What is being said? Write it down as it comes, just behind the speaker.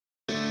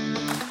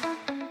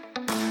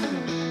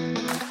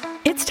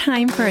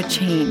time for a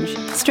change.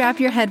 Strap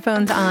your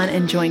headphones on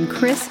and join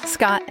Chris,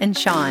 Scott, and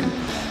Sean.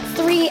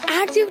 3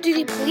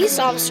 active-duty police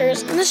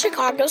officers in the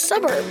Chicago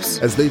suburbs.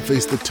 As they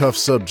face the tough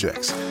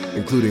subjects,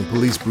 including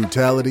police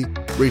brutality,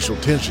 racial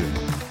tension,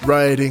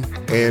 rioting,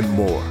 and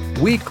more.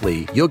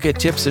 Weekly, you'll get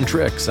tips and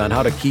tricks on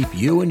how to keep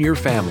you and your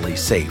family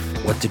safe,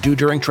 what to do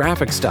during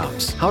traffic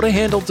stops, how to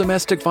handle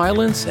domestic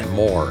violence, and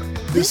more.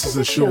 This is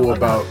a show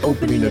about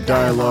opening a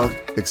dialogue,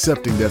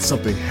 accepting that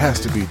something has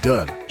to be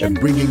done, and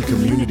bringing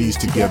communities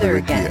together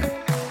again.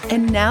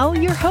 And now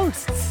your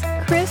hosts,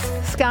 Chris,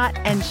 Scott,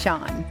 and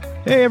Sean.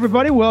 Hey,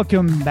 everybody.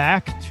 Welcome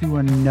back to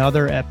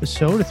another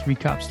episode of Three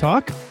Cops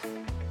Talk.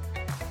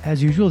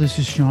 As usual, this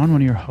is Sean,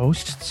 one of your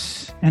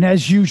hosts. And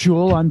as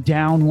usual, I'm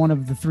down one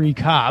of the 3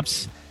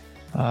 cops.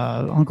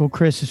 Uncle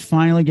Chris is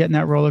finally getting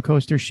that roller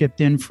coaster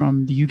shipped in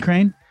from the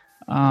Ukraine.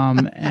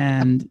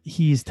 And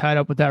he's tied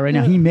up with that right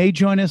now. He may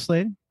join us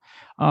later.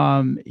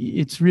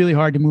 It's really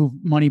hard to move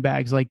money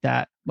bags like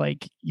that,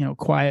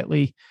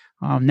 quietly.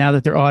 Now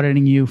that they're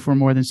auditing you for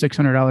more than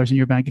 $600 in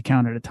your bank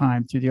account at a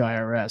time through the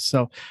IRS.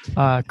 So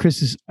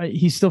Chris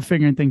he's still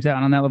figuring things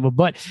out on that level.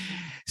 But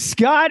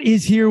Scott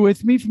is here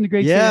with me from the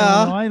great state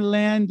of Illinois,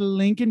 Land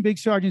Lincoln. Big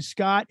Sergeant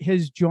Scott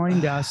has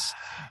joined us.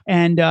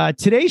 And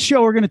today's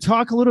show, we're going to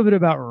talk a little bit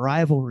about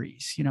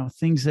rivalries,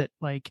 things that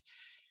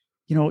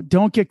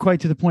don't get quite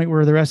to the point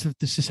where the rest of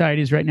the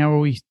society is right now,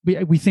 where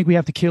we think we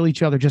have to kill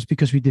each other just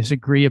because we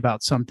disagree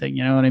about something.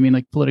 You know what I mean?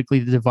 Like politically,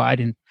 the divide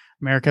in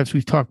America, as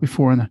we've talked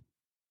before in the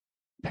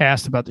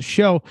past about the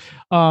show,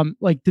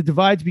 the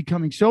divide's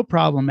becoming so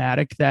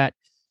problematic that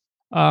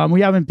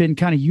we haven't been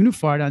kind of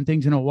unified on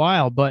things in a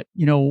while. But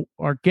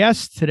our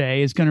guest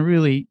today is going to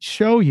really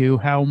show you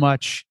how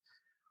much,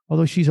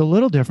 although she's a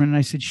little different, and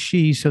I said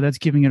she, so that's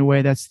giving it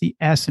away. That's the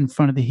S in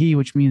front of the he,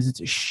 which means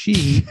it's a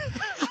she.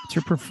 It's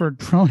her preferred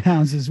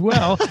pronouns as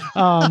well.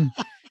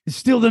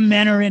 Still the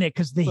men are in it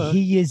because the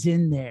he is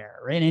in there,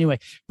 right? Anyway,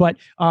 but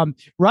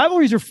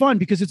rivalries are fun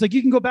because it's like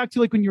you can go back to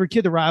like when you were a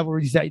kid, the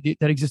rivalries that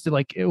existed,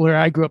 like where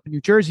I grew up in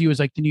New Jersey, it was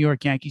like the New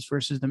York Yankees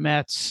versus the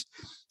Mets.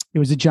 It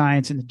was the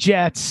Giants and the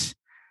Jets.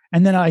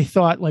 And then I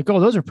thought like, oh,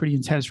 those are pretty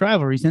intense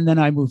rivalries. And then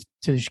I moved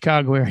to the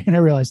Chicago area and I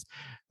realized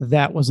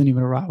that wasn't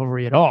even a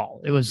rivalry at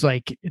all. It was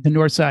like the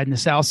North Side and the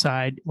South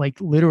Side,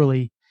 like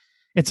literally,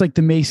 it's like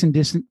the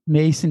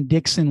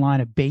Mason-Dixon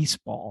line of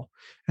baseball.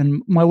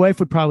 And my wife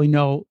would probably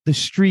know the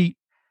street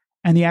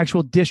and the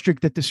actual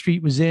district that the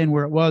street was in,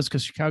 where it was,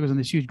 because Chicago's on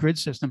this huge grid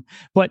system.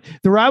 But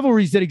the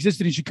rivalries that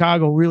existed in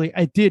Chicago, really,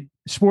 it did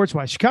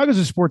sports-wise. Chicago's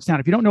a sports town.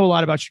 If you don't know a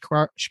lot about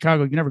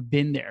Chicago, you've never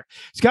been there.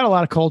 It's got a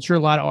lot of culture, a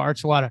lot of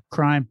arts, a lot of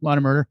crime, a lot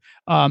of murder.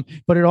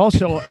 But it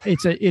also,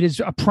 it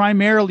is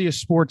primarily a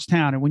sports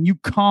town. And when you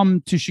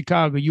come to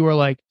Chicago, you are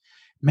like,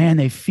 man,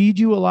 they feed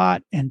you a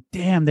lot, and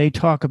damn, they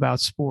talk about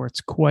sports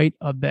quite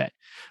a bit.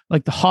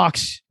 Like the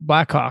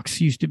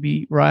Blackhawks used to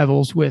be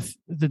rivals with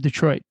the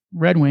Detroit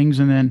Red Wings,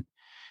 and then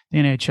the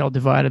NHL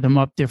divided them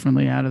up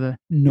differently out of the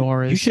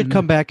Norris. You should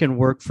come back and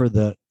work for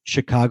the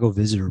Chicago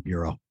Visitor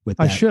Bureau with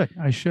that.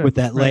 I should. With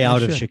that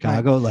layout of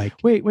Chicago. Right.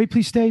 Like, wait,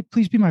 please stay.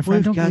 Please be my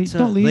friend. Don't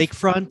leave.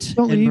 Lakefront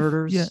don't and leave.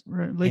 murders. Yeah,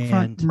 right.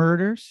 Lakefront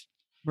murders.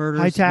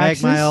 High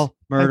taxes. Mag Mile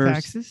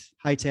murders.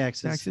 High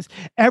taxes.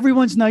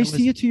 Everyone's nice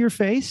to you to your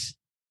face.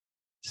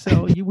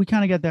 So we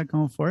kind of got that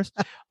going for us.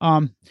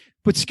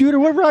 But Scooter,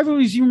 what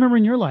rivalries do you remember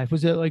in your life?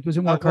 Was it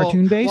more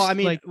cartoon based? Well, I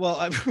mean,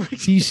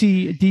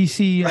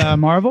 DC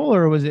Marvel,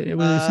 or was it something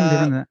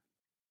different than that?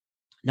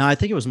 No, I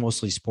think it was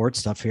mostly sports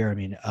stuff here. I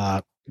mean,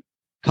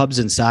 Cubs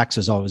and Sox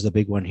is always the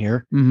big one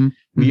here.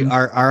 Mm-hmm.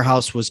 Our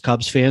house was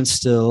Cubs fans,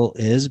 still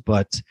is,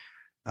 but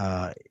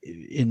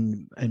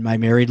in my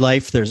married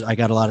life, I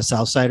got a lot of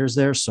Southsiders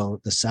there.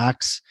 So the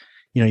Sox,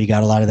 you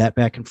got a lot of that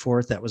back and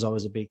forth. That was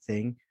always a big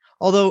thing.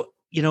 Although,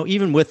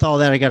 even with all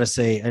that, I got to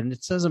say, and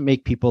it doesn't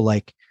make people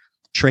like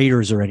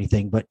traitors or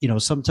anything, but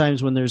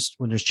sometimes when there's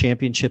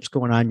championships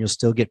going on, you'll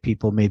still get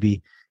people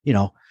maybe,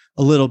 a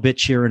little bit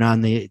cheering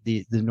on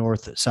the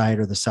north side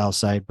or the south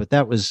side, but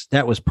that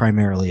was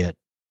primarily it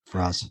for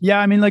us. Yeah.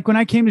 I mean, like when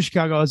I came to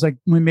Chicago, I was like,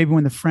 when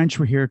the French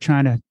were here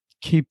trying to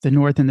keep the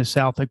north and the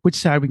south, like which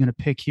side are we going to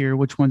pick here?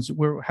 Which ones,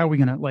 how are we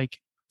going to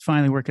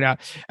finally work it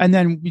out? And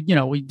then,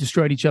 we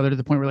destroyed each other to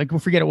the point where like, we'll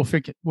forget it.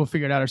 We'll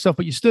figure it out ourselves.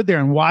 But you stood there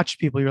and watched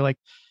people. You're like,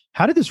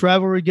 how did this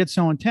rivalry get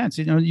so intense?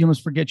 You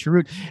almost forget your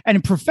root.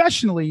 And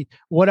professionally,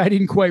 what I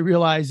didn't quite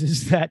realize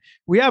is that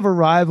we have a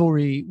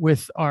rivalry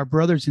with our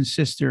brothers and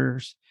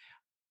sisters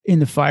in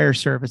the fire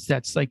service.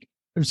 That's like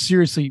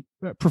seriously,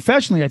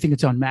 professionally, I think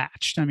it's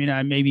unmatched. I mean,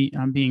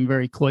 I'm being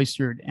very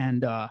cloistered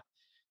and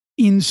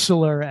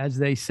insular, as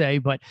they say,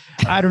 but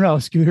I don't know,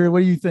 Scooter,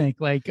 what do you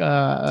think? Like,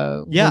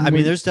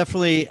 there's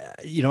definitely,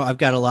 I've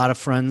got a lot of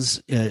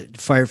friends,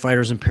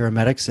 firefighters and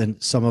paramedics,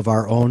 and some of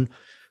our own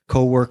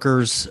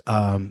co-workers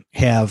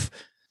have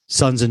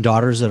sons and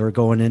daughters that are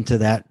going into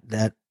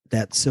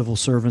that civil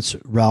servants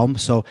realm.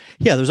 So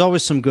yeah, there's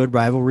always some good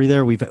rivalry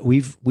there.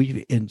 We've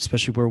and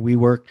especially where we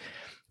work,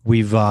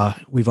 we've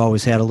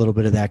always had a little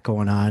bit of that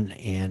going on.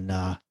 And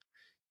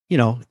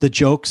the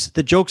jokes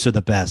are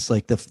the best.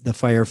 Like the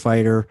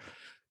firefighter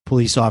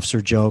police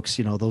officer jokes,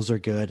 those are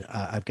good.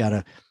 I've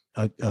got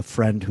a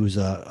friend who's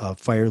a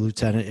fire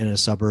lieutenant in a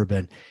suburb,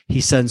 and he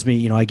sends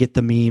me, I get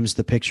the memes,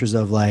 the pictures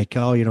of like,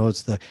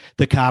 it's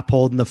the cop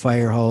holding the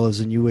fire hose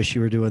and you wish you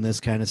were doing this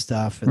kind of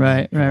stuff. And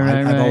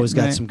I've always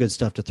got some good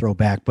stuff to throw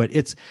back, but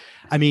at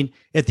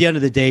the end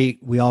of the day,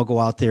 we all go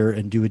out there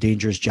and do a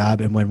dangerous job.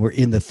 And when we're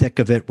in the thick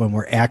of it, when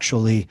we're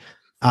actually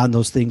on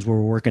those things where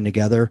we're working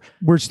together,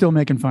 we're still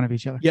making fun of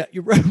each other. Yeah,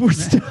 you're right.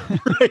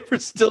 We're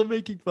still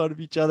making fun of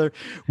each other.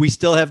 We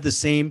still have the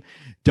same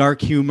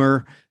dark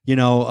humor,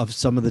 of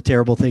some of the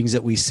terrible things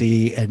that we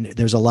see. And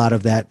there's a lot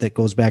of that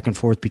goes back and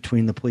forth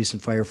between the police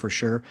and fire for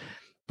sure.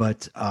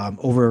 But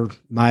over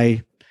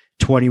my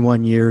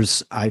 21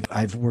 years,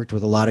 I've worked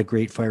with a lot of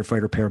great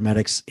firefighter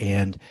paramedics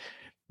and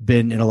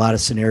been in a lot of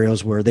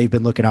scenarios where they've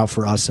been looking out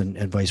for us and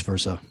vice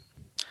versa.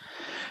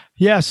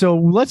 Yeah. So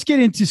let's get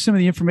into some of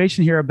the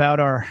information here about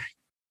our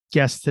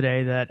guest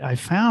today that I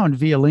found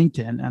via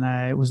LinkedIn, and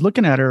I was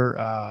looking at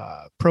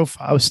her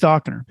profile. I was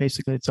stalking her.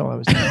 Basically, that's all I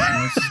was doing.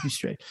 Let's just be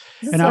straight.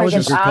 And I was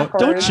just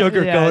don't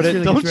sugarcoat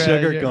it. Don't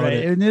sugarcoat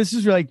it. And this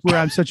is like where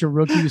I'm such a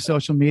rookie with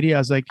social media. I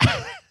was like,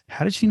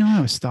 how did she know I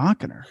was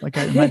stalking her? Like,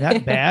 am I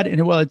that bad? And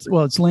it's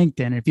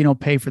LinkedIn. If you don't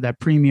pay for that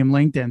premium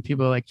LinkedIn,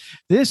 people are like,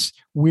 this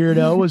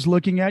weirdo is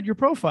looking at your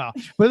profile.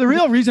 But the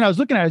real reason I was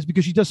looking at it is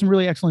because she does some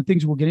really excellent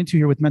things we'll get into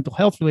here with mental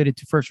health related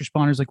to first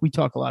responders, like we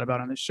talk a lot about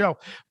on this show.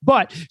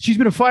 But she's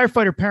been a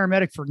firefighter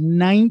paramedic for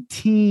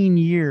 19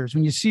 years.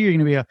 When you see her, you're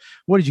going to be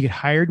what did you get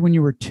hired when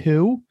you were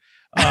 2?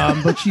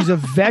 But she's a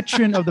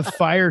veteran of the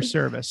fire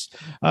service.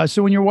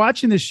 So when you're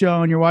watching this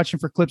show and you're watching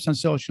for clips on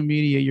social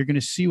media, you're going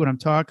to see what I'm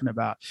talking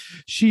about.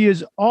 She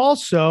is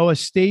also a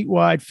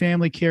statewide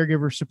family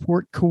caregiver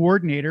support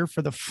coordinator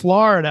for the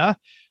Florida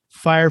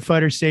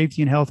Firefighter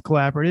Safety and Health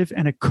Collaborative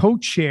and a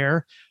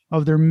co-chair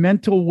of their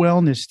mental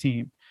wellness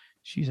team.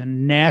 She's a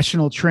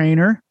national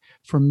trainer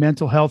for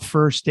Mental Health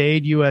First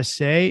Aid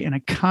USA and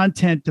a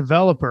content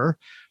developer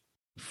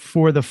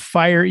for the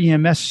Fire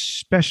EMS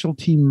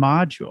specialty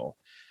module.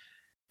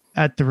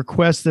 At the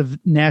request of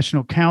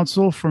National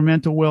Council for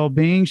Mental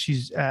Well-Being,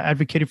 she's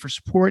advocated for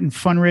support and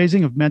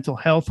fundraising of mental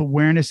health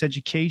awareness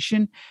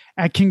education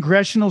at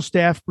congressional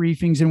staff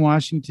briefings in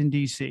Washington,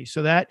 D.C.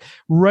 So that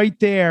right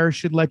there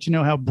should let you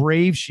know how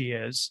brave she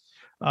is.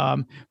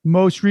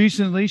 Most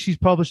recently, she's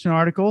published an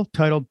article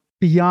titled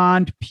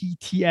Beyond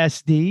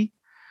PTSD,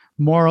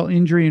 Moral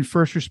Injury in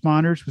First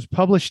Responders, was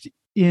published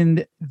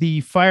in the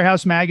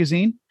Firehouse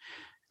magazine.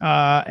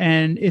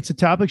 And it's a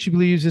topic she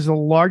believes is the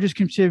largest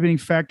contributing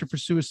factor for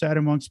suicide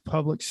amongst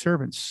public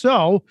servants.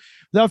 So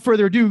without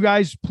further ado,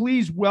 guys,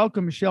 please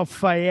welcome Michelle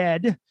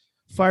Fayed,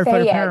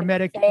 firefighter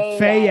paramedic.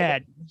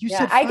 Fayed. You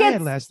said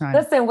Fayed last time.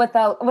 Listen, with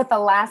a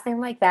last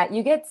name like that,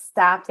 you get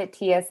stopped at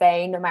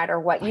TSA no matter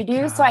what you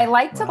do. So I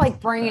like to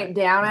bring it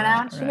down a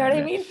notch. You know what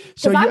I mean?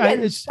 So I'm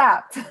getting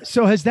stopped.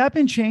 So has that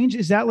been changed?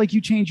 Is that like you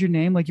changed your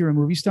name, like you're a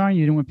movie star and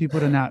you didn't want people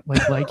to not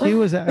like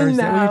you? Is that what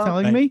you're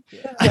telling me?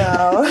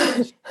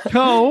 No.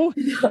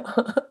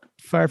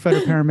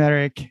 Firefighter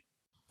paramedic.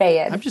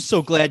 Fayed. I'm just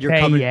so glad you're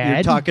coming.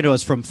 You're talking to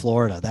us from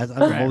Florida.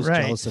 I'm most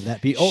jealous of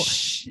that.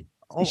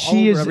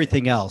 She is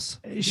everything else.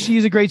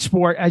 She's a great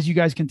sport, as you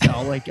guys can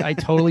tell. Like I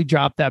totally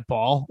dropped that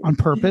ball on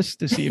purpose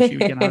to see if she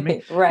would get on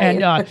me. Right.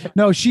 And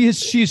no, she is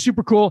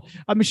super cool.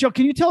 Michelle,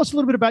 can you tell us a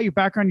little bit about your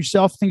background,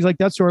 yourself, things like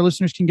that, so our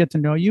listeners can get to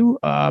know you?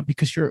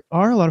 Because you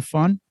are a lot of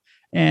fun,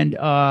 and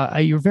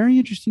you're a very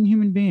interesting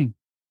human being.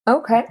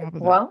 Okay.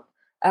 Well,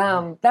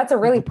 that's a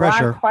really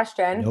broad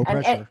question. No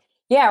pressure.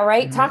 Yeah,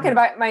 right. Mm-hmm. Talking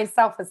about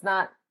myself is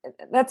not.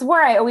 That's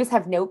where I always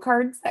have note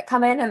cards that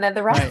come in, and then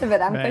the rest of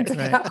it I'm thinking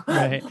about.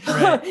 Right.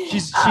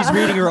 She's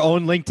reading her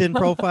own LinkedIn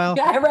profile.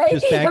 Yeah,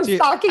 right. I'm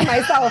stalking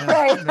myself,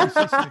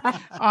 right?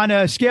 On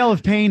a scale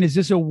of pain, is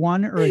this a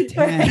 1 or a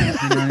 10? You know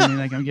what I mean?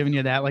 Like I'm giving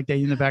you that, like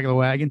they in the back of the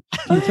wagon.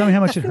 Can you tell me how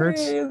much it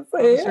hurts?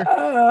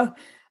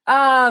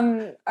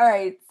 All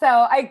right. So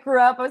I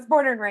was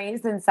born and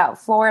raised in South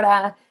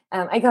Florida.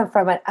 I come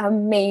from an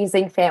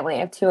amazing family. I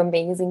have 2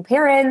 amazing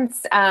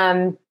parents.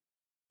 I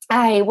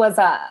was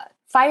a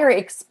fire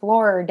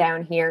explorer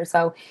down here.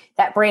 So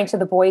that branch of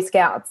the Boy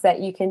Scouts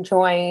that you can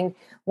join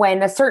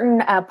when a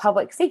certain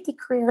public safety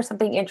career or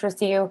something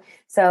interests you.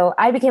 So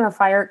I became a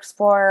fire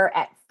explorer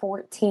at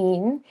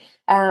 14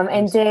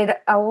 and did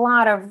a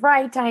lot of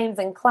ride times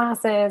and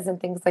classes and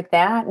things like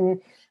that.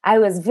 And I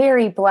was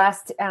very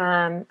blessed.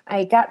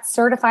 I got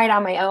certified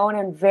on my own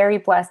and very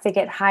blessed to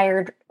get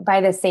hired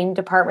by the same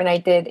department I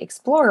did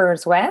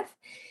explorers with.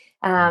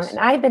 And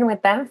I've been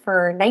with them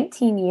for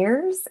 19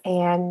 years.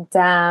 And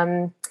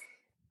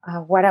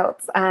what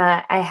else?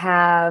 I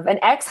have an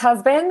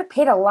ex-husband,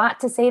 paid a lot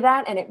to say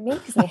that, and it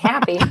makes me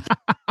happy.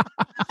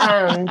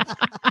 And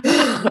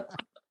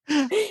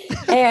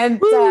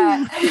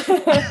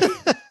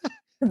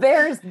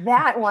there's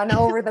that one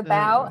over the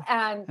bow.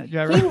 And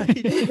Yeah,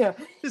 right.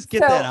 Just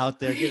get that out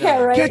there.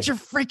 Get your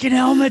freaking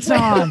helmets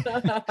on.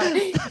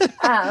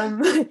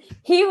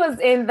 He was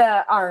in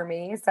the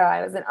Army, so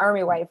I was an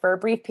Army wife for a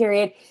brief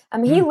period.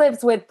 He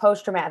lives with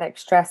post-traumatic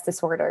stress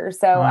disorder.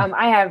 So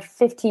I have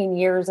 15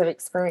 years of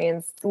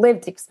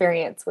lived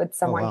experience with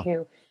someone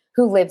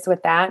who lives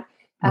with that.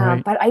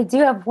 Right. But I do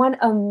have one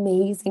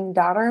amazing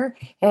daughter,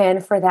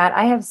 and for that,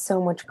 I have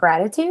so much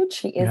gratitude.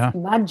 She is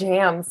my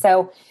jam.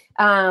 So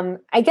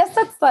I guess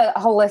that's the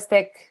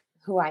holistic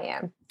who I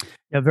am.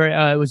 Yeah, very.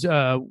 It was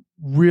a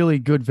really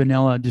good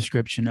vanilla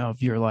description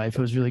of your life.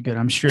 It was really good.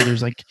 I'm sure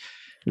there's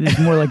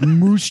more like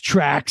moose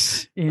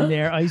tracks in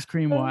there, ice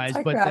cream wise.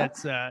 But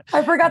that's.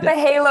 I forgot the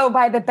halo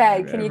by the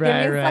bed. Can you give me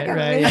a second?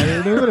 Right.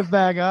 Yeah, they would have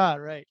back on.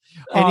 Right.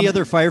 Any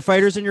other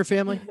firefighters in your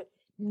family?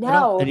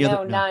 No,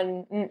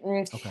 none.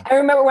 Okay. I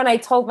remember when I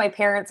told my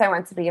parents I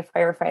wanted to be a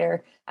firefighter.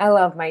 I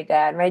love my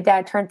dad. My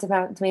dad turned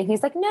to me and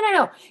he's like,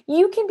 no,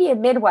 you can be a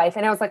midwife.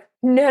 And I was like,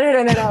 no.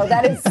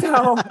 That is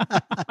so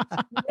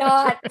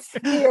not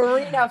the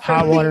arena for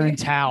hot me. water and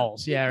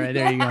towels. Yeah, right.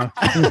 There you go.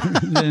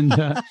 And,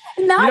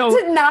 not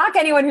to knock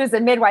anyone who's a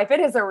midwife.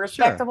 It is a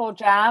respectable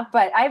job,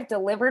 but I've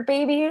delivered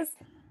babies.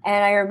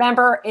 And I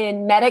remember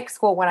in medic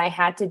school when I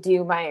had to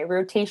do my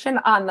rotation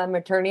on the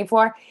maternity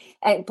floor,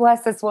 and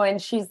bless this woman,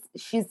 she's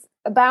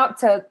about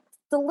to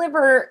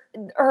deliver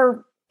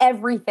her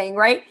everything,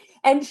 right?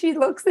 And she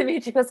looks at me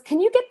and she goes,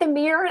 "Can you get the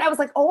mirror?" And I was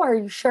like, "Oh, are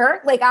you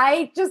sure?" Like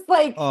I just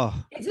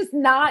it's just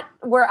not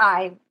where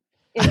I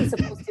am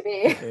supposed to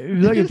be.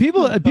 Like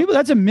people,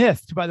 that's a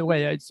myth, by the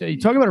way. I'd say you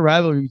talk about a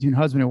rivalry between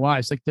husband and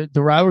wives. Like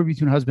the rivalry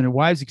between husband and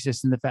wives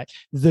exists in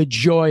the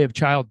joy of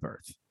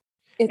childbirth.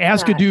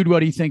 Ask a dude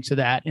what he thinks of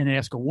that and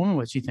ask a woman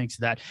what she thinks of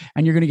that.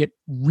 And you're going to get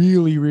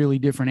really, really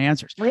different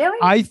answers. Really?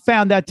 I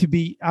found that to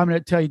be, I'm going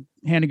to tell you,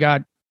 hand to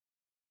God,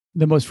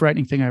 the most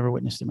frightening thing I ever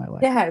witnessed in my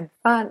life. Yeah,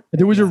 fun.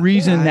 There was a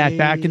reason that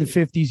back in the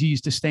 50s, you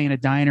used to stay in a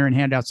diner and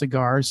hand out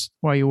cigars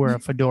while you wear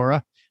a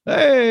fedora.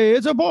 Hey,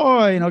 it's a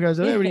boy. Guys,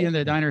 everybody in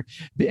the diner.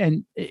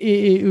 And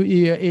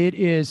it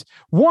is,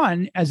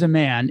 one, as a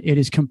man, it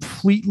is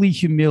completely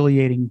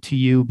humiliating to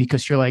you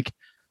because you're like,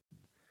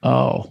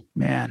 oh,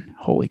 man,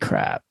 holy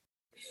crap.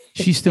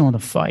 She's still in the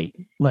fight.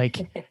 Like,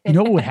 you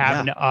know what would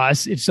happen to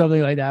us if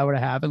something like that would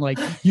have happened? Like,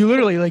 you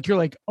literally, like, you're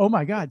like, oh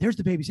my God, there's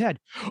the baby's head.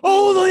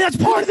 Oh, no, that's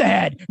part of the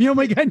head. You know,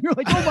 my God, and you're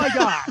like, oh my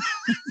God.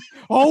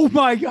 Oh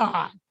my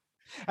God.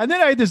 And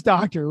then I had this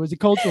doctor. It was a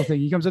cultural thing.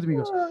 He comes up to me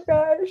and goes, oh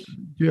gosh.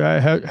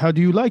 Yeah, how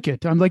do you like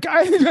it? I'm like,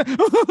 I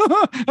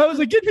was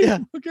like, get me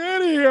the fuck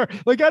out of here.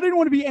 Like, I didn't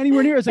want to be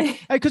anywhere near it. It's like,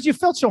 because you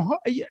felt so,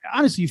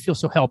 honestly, you feel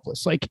so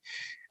helpless. Like,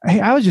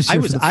 I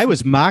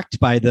was mocked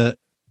by the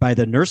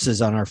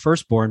nurses on our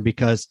firstborn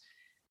because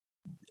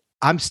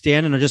I'm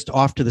standing just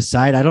off to the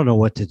side. I don't know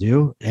what to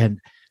do. And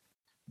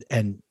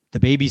the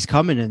baby's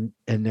coming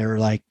and they're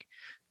like,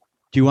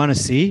 do you want to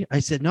see? I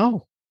said,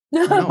 no.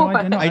 No,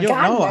 I don't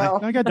know.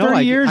 I got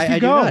 30 years to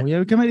go.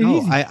 Yeah, come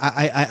easy.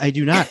 I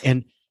do not.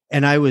 And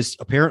I was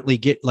apparently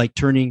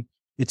turning,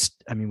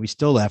 we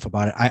still laugh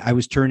about it. I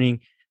was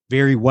turning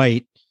very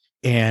white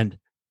and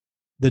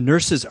the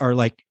nurses are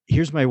like,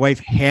 here's my wife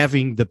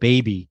having the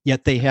baby,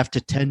 yet they have to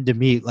tend to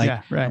me.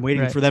 Like I'm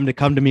waiting for them to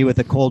come to me with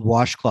a cold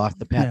washcloth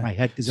to pat my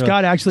head.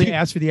 Scott actually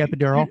asked for the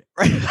epidural.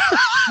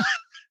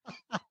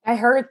 I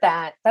heard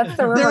that. That's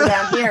the rumor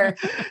down here.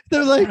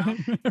 They're like,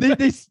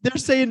 they're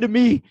saying to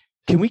me,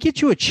 can we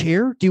get you a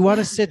chair? Do you want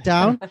to sit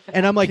down?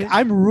 And I'm like,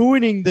 I'm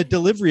ruining the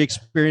delivery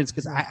experience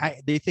because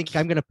they think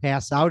I'm going to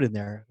pass out in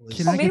there.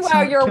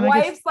 Meanwhile, your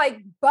wife's like,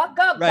 buck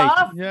up,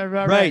 buff. Yeah,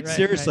 right.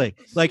 Seriously.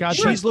 Like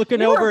she's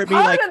looking over at me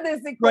like,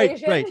 this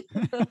equation. Right.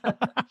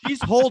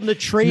 She's holding a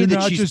tray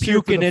that she's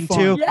puking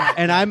into. Yeah.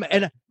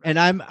 And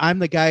I'm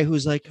the guy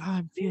who's like, oh,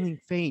 I'm feeling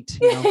faint.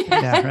 You know?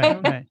 Yeah,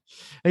 right.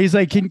 He's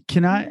like,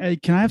 can I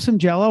have some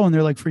Jello? And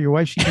they're like, for your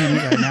wife, she can't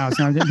eat right now.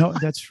 So no,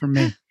 that's for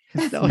me.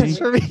 No, it's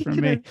for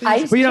me.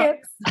 Ice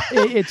chips.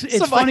 It's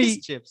some funny.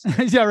 Ice chips.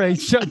 Yeah, right.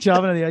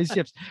 Chopping on the ice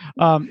chips.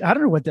 I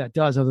don't know what that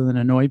does other than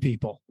annoy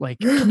people. Like,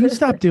 can you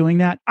stop doing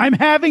that? I'm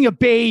having a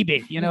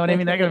baby. You know what I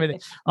mean? That kind of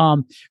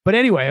thing. But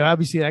anyway,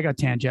 obviously I got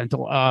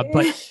tangential.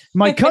 But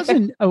my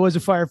cousin was a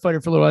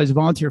firefighter for a little while. He was a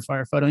volunteer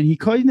firefighter, and he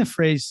coined the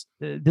phrase.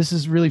 This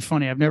is really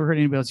funny. I've never heard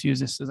anybody else use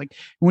this. It's like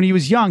when he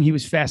was young, he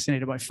was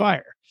fascinated by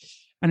fire.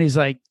 And he's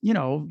like, you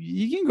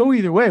can go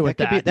either way with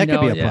that. That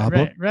could be a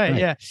problem. Right.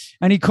 Yeah.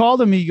 And he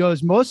called him, he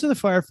goes, most of the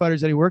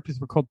firefighters that he worked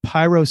with were called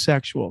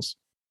pyrosexuals.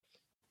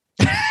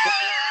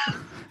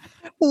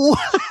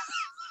 What?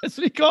 That's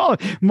what he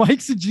called it.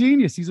 Mike's a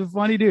genius. He's a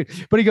funny dude.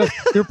 But he goes,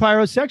 they're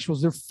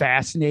pyrosexuals. They're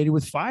fascinated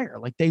with fire.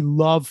 Like they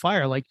love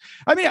fire. Like,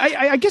 I mean,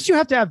 I guess you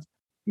have to have,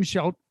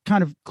 Michelle,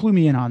 kind of clue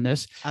me in on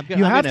this.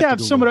 You have to have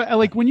someone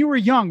like when you were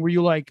young, were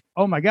you like,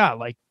 oh my God,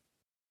 like,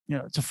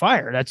 it's a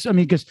fire.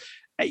 Because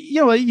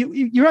you're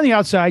on the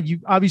outside. You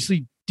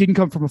obviously didn't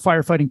come from a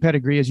firefighting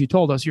pedigree, as you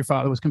told us. Your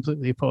father was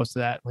completely opposed to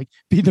that. Like,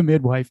 be the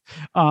midwife.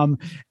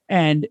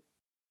 And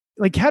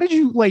like, how did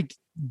you like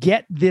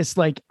get this?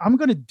 Like, I'm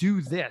going to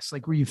do this.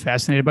 Like, were you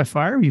fascinated by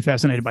fire? Were you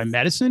fascinated by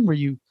medicine? Were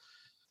you?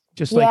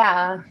 Just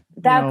like,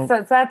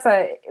 that's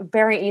a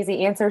very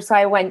easy answer. So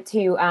I went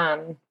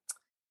to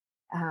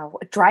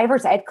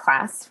driver's ed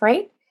class,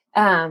 right?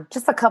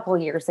 Just a couple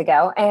of years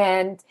ago,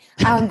 and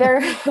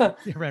there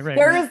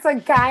was a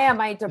guy on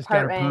my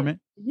department.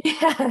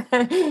 Yeah,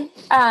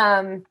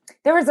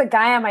 there was a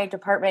guy on my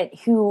department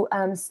who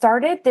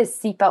started this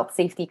seatbelt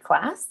safety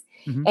class,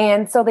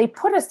 and so they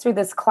put us through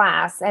this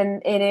class,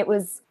 and it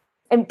was,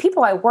 and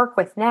people I work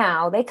with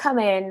now, they come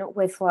in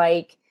with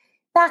like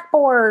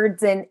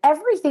backboards and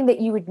everything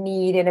that you would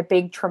need in a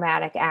big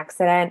traumatic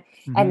accident.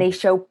 And they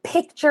show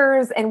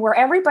pictures, and where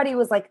everybody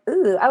was like,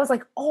 ooh, I was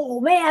like,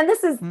 oh man,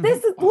 this is,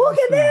 look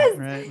at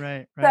this.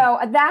 Right. So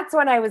that's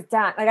when I was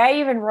done. Like I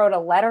even wrote a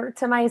letter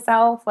to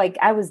myself. Like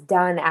I was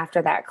done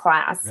after that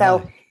class.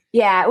 So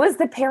yeah, it was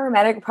the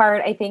paramedic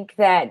part, I think,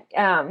 that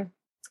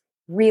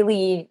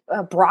really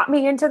brought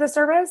me into the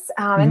service.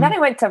 And then I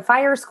went to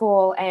fire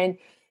school, and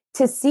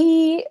to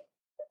see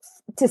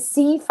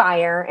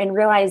fire and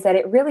realize that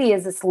it really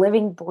is this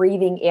living,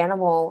 breathing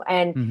animal.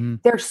 And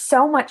there's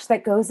so much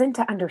that goes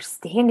into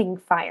understanding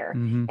fire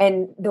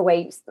and the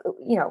way,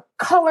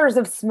 colors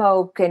of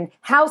smoke and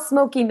how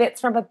smoke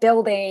emits from a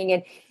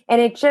building.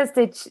 And it's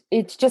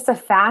just a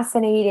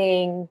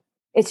fascinating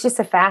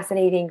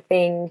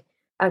thing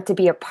to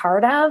be a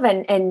part of.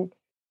 And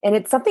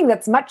it's something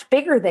that's much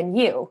bigger than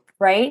you.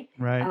 Right.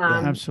 Right.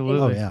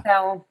 Absolutely.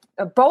 So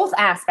both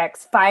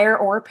aspects, fire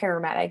or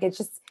paramedic,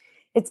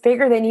 it's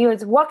bigger than you.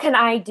 It's what can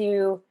I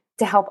do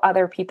to help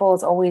other people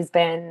has always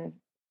been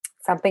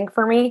something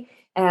for me.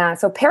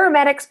 So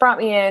paramedics brought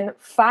me in,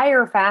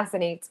 fire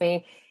fascinates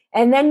me.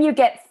 And then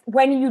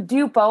when you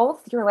do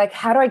both, you're like,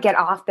 how do I get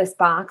off this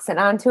box and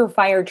onto a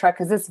fire truck?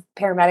 Because this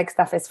paramedic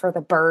stuff is for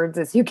the birds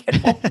as you get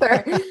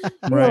older.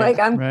 You're like,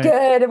 I'm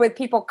good with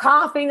people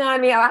coughing on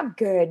me. I'm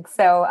good.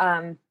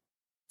 So,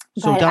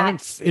 so down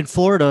in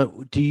Florida,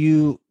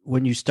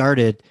 when you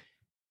started,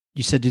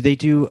 you said,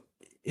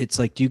 it's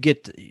like, do you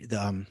get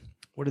the,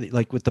 what are they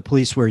like with the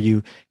police where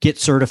you get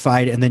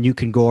certified and then you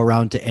can go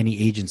around to any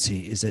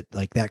agency? Is it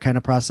like that kind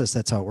of process?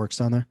 That's how it works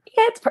down there?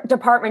 Yeah, it's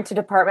department to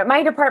department.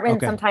 My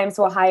department sometimes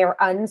will hire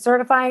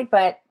uncertified,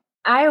 but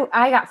I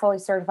got fully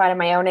certified on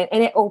my own,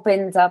 and it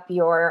opens up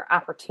your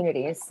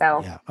opportunities.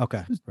 So yeah,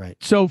 okay, right.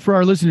 So for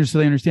our listeners, so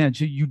they understand,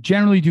 so you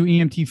generally do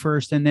EMT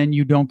first, and then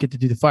you don't get to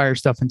do the fire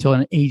stuff until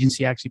an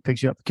agency actually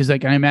picks you up. Because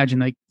like I imagine,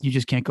 like you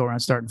just can't go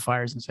around starting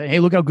fires and say, "Hey,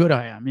 look how good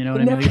I am." You know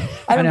what I mean? Like,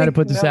 I know how to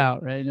put this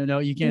out, right? No,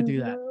 you can't do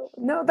that.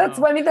 No, that's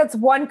that's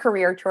one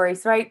career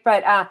choice, right?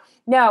 But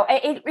no,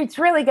 it's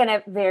really going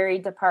to vary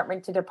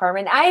department to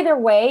department. Either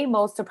way,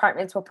 most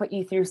departments will put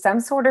you through some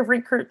sort of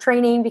recruit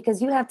training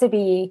because you have to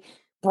be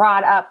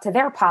brought up to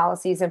their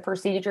policies and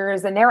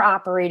procedures and their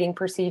operating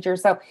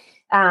procedures. So,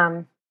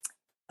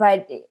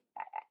 but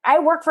I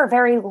work for a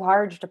very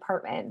large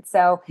department.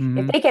 So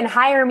if they can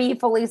hire me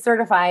fully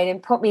certified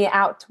and put me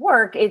out to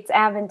work, it's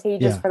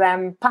advantageous for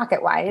them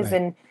pocket wise.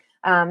 Right.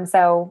 And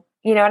so,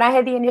 and I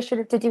had the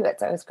initiative to do it.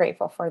 So I was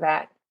grateful for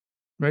that.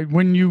 Right.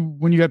 When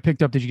you got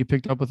picked up, did you get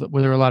picked up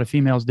were there a lot of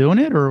females doing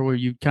it, or were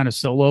you kind of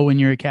solo in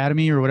your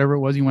academy or whatever it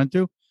was you went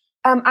to?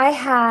 I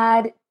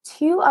had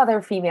 2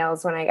 other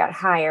females when I got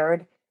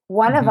hired.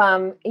 One of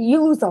them,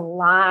 you lose a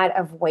lot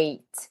of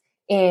weight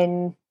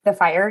in the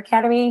fire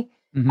academy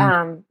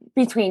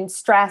between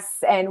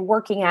stress and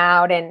working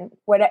out and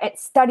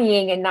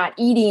studying and not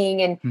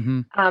eating.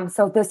 And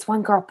so this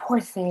one girl, poor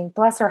thing,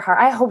 bless her heart.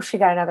 I hope she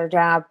got another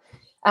job.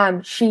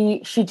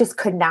 She just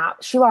could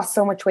not. She lost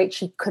so much weight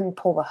she couldn't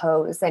pull the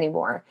hose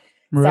anymore.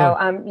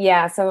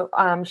 Really?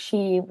 So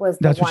she was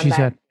the That's one what she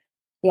said.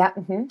 Yeah.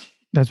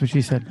 That's what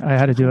she said. I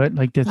had to do it.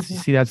 Like,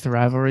 see, that's the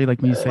rivalry.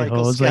 Like when you say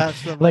hose, but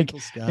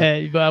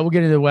we'll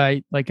get into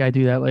why, like I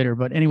do that later.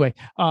 But anyway,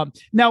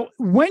 now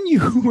when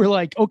you were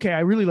like, okay,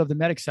 I really love the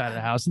medic side of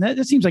the house. And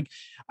that seems like,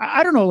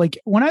 I don't know, like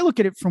when I look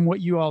at it from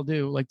what you all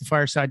do, like the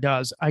fire side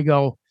does, I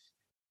go,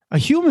 a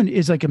human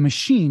is like a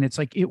machine. It's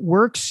like, it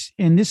works.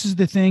 And this is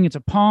the thing, it's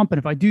a pump. And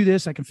if I do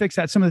this, I can fix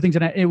that. Some of the things.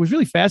 And it was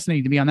really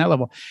fascinating to me on that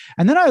level.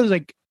 And then I was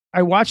like,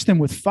 I watched them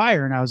with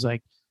fire and I was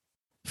like,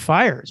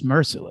 fire is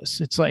merciless.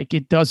 It's like,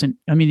 it doesn't,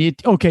 I mean, you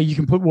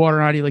can put water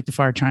on it, like the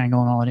fire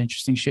triangle and all that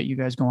interesting shit you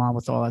guys go on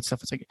with all that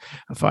stuff. It's like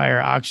a fire,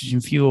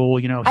 oxygen, fuel,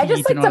 I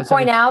just like to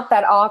point out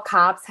that all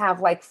cops have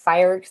like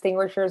fire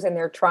extinguishers in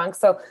their trunks.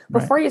 So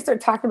before you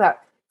start talking about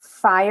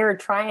fire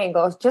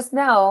triangles, just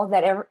know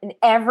that in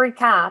every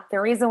cop,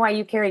 the reason why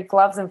you carry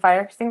gloves and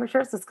fire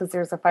extinguishers is because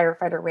there's a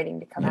firefighter waiting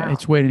to come out.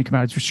 It's waiting to come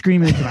out. It's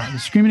screaming to come out.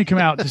 It's screaming to come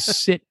out to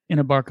sit in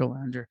a Barca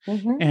lounger.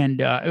 And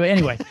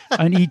anyway,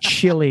 and eat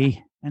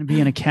chili and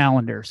be in a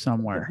calendar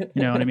somewhere.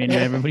 You know what I mean?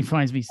 Everybody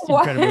finds me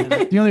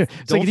incredible. The only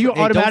it's like, do you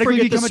automatically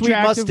become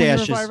attractive?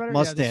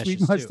 Mustaches.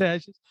 Sweet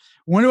mustaches.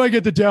 When do I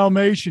get the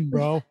Dalmatian,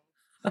 bro?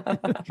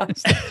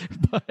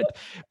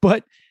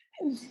 but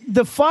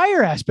the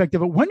fire aspect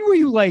of it, when were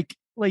you like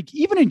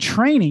even in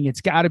training, it's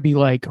got to be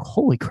like,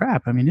 holy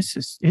crap. I mean, it's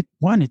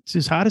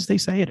as hot as they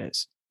say it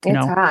is. It's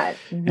hot.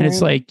 And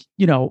it's like,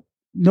 no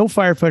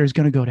firefighter is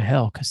going to go to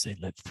hell because they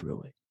lived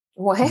through it.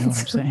 What? You know what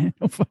I'm saying?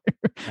 No fire.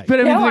 But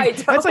I mean, No,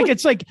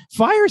 it's like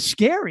fire's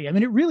scary. I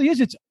mean, it really is.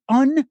 It's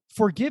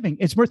unforgiving.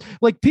 It's worth,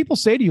 like, people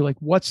say to you, like,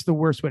 what's the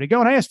worst way to go?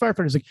 And I ask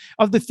firefighters, like,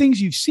 of the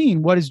things you've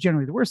seen, what is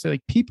generally the worst? They're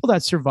like, people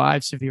that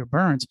survive severe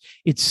burns.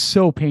 It's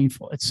so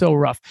painful. It's so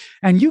rough.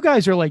 And you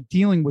guys are like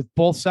dealing with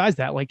both sides of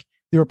that. Like,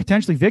 there are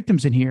potentially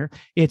victims in here.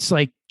 It's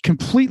like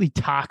completely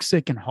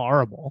toxic and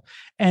horrible.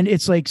 And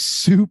it's like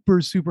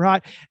super, super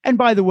hot. And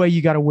by the way,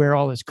 you got to wear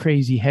all this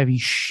crazy heavy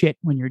shit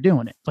when you're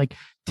doing it, like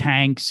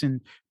tanks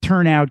and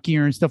turnout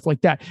gear and stuff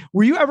like that.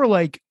 Were you ever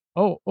like,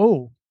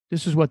 oh,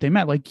 this is what they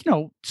meant? Like,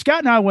 Scott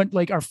and I went,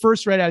 like, our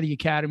first right out of the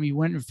academy,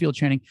 went into field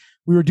training.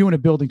 We were doing a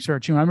building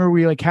search. And I remember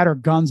we like had our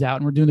guns out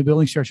and we're doing the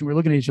building search and we're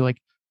looking at each other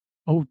like,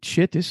 oh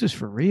shit, this is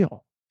for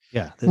real.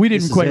 Yeah. We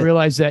didn't quite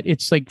realize that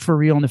it's like for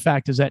real. And the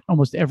fact is that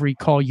almost every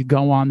call you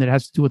go on that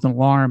has to do with an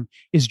alarm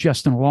is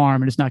just an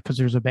alarm. And it's not because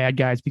there's a bad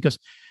guy. It's because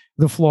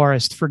the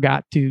florist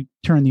forgot to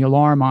turn the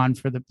alarm on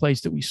for the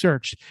place that we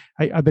searched.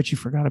 I bet you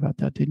forgot about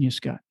that, didn't you,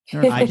 Scott?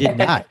 I did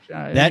not.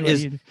 That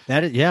is,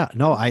 yeah.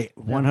 No, I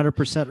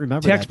 100%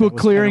 remember textbook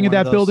clearing of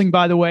that building,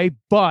 by the way.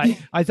 But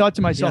I thought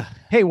to myself,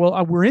 hey,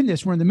 well, we're in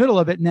this, we're in the middle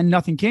of it, and then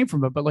nothing came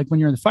from it. But like when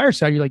you're in the fire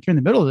side, you're in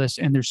the middle of this,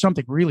 and there's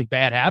something really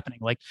bad happening.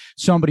 Like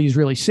somebody's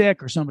really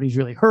sick, or somebody's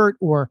really hurt,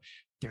 or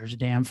there's a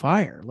damn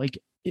fire. Like,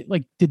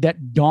 did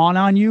that dawn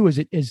on you? Is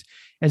it as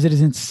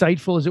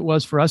insightful as it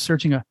was for us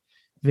searching a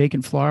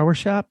vacant flower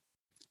shop?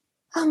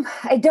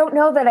 I don't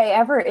know that I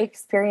ever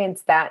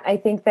experienced that. I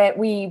think that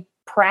we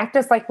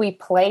practice like we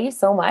play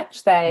so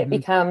much that it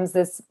becomes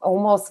this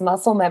almost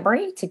muscle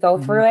memory to go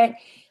through it.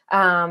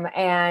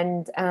 I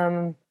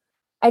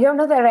don't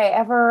know that I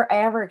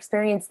ever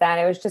experienced that.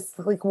 It was just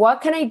like, what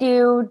can I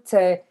do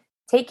to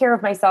take care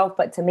of myself,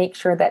 but to make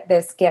sure that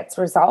this gets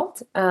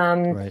resolved?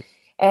 Right.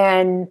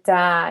 And,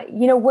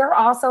 we're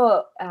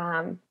also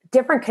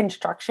different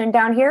construction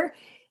down here.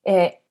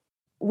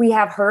 We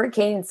have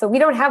hurricanes, so we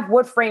don't have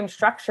wood frame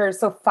structures.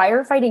 So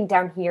firefighting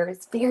down here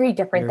is very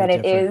different than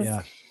it is.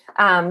 Yeah.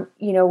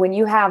 When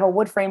you have a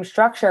wood frame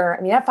structure,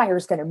 I mean, that fire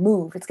is going to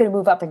move. It's going to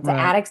move up into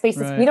attic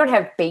spaces. Right. We don't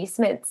have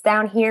basements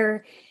down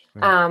here.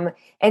 Right.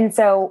 And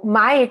so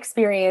my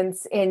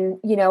experience in,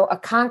 a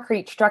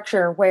concrete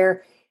structure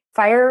where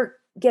fire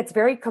gets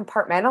very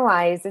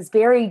compartmentalized is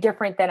very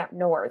different than up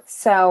north.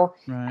 So,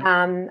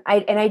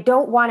 I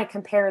don't want to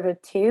compare the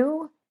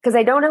two because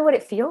I don't know what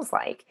it feels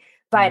like.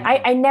 But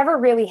I never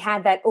really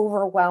had that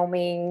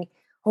overwhelming,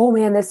 oh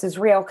man, this is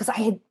real. Because I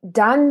had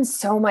done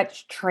so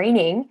much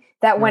training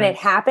that when it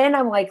happened,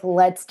 I'm like,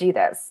 let's do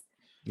this.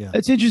 Yeah.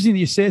 It's interesting that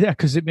you say that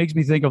because it makes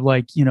me think of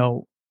like,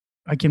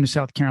 I came to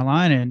South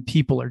Carolina and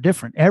people are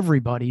different.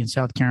 Everybody in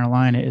South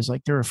Carolina is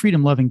like, they're a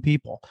freedom loving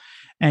people.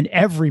 And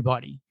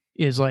everybody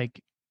is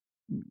like,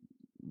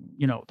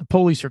 the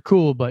police are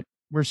cool, but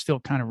we're still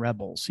kind of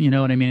rebels. You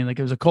know what I mean? Like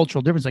there's a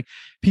cultural difference. Like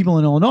people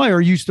in Illinois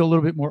are used to a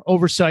little bit more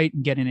oversight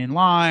and getting in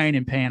line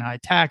and paying high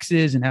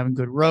taxes and having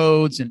good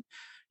roads. And,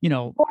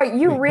 boy,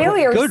 you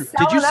really are good.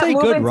 Did you say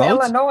good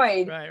roads?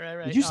 Illinois.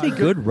 Right. Did you say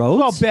good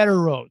roads? Well,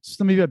 better roads.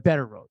 Let me get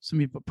better roads. Let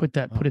me put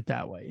it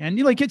that way. And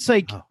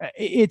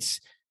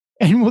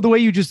and the way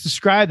you just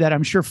described that,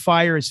 I'm sure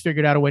fire has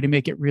figured out a way to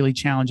make it really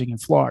challenging in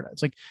Florida.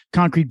 It's like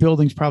concrete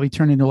buildings probably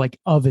turn into like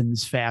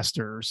ovens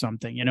faster or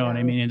something. You know what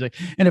I mean?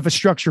 And if a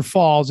structure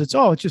falls, it's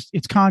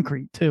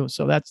concrete too.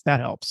 So that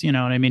helps. You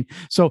know what I mean?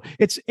 So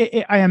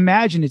I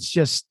imagine it's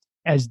just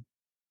as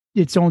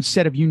its own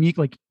set of unique,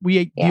 like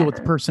we deal with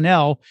the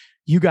personnel.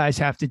 You guys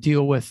have to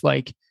deal with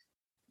like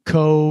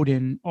code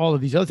and all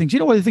of these other things.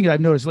 One of the things I've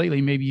noticed lately,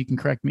 maybe you can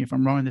correct me if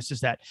I'm wrong on this, is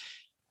that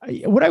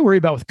what I worry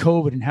about with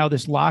COVID and how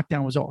this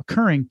lockdown was all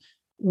occurring,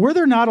 were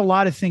there not a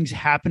lot of things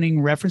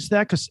happening reference to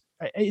that? Because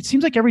it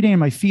seems like every day in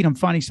my feed, I'm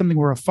finding something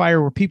where a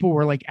fire where people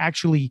were like,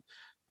 actually,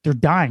 they're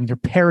dying, they're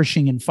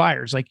perishing in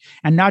fires, like,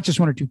 and not just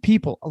one or two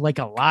people, like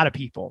a lot of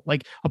people,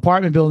 like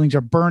apartment buildings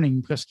are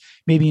burning because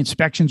maybe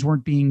inspections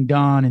weren't being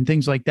done and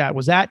things like that.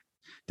 Was that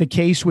the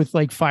case with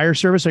like fire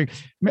service?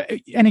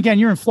 And again,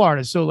 you're in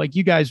Florida, so like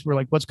you guys were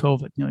like, "What's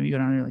COVID?" You go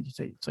down there, like you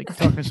say, it's like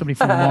talking to somebody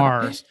from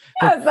Mars.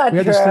 That's not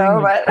true.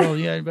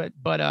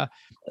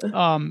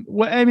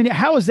 I mean,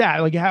 how is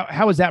that? Like,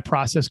 how is that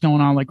process going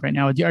on? Like right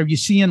now, are you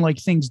seeing like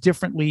things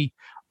differently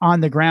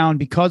on the ground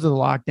because of the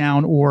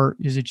lockdown, or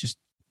is it just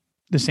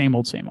the same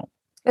old, same old?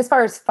 As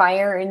far as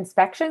fire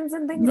inspections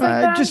and things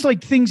like that, just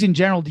like things in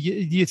general. Do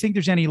you think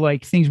there's any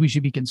like things we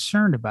should be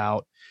concerned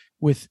about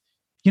with?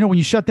 When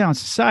you shut down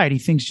society,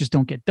 things just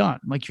don't get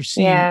done. Like you're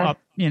seeing up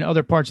in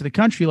other parts of the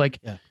country, like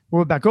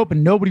we're back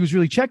open. Nobody was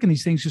really checking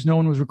these things because no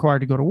one was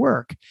required to go to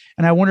work.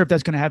 And I wonder if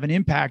that's going to have an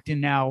impact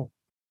in now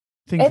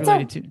things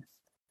related to.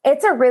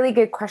 It's a really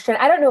good question.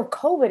 I don't know if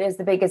COVID is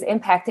the biggest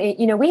impact.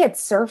 We had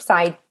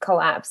Surfside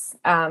collapse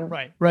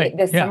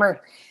this summer.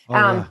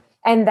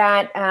 And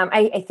that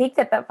I think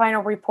that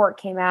final report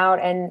came out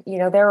and,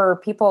 there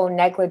were people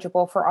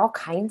negligible for all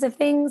kinds of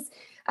things.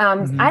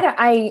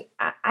 I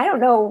don't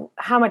know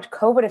how much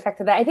COVID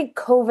affected that. I think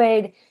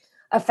COVID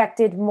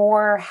affected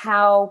more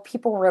how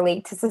people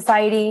relate to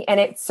society, and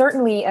it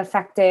certainly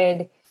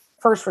affected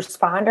first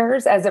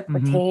responders as it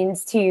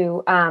pertains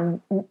to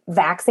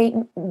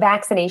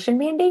vaccination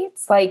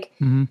mandates. Like,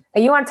 you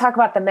want to talk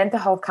about the mental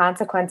health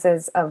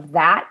consequences of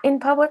that in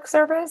public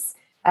service?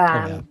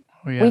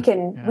 We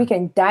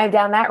can dive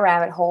down that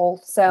rabbit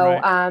hole. So,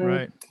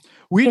 right.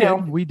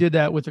 We did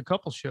that with a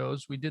couple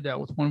shows. We did that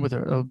with one with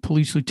a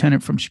police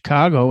lieutenant from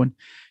Chicago, and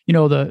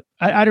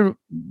I don't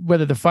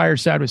whether the fire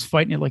side was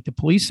fighting it like the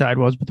police side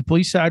was, but the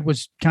police side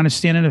was kind of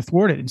standing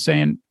athwart it and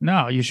saying,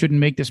 no, you shouldn't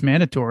make this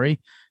mandatory.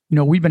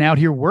 We've been out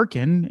here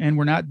working and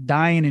we're not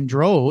dying in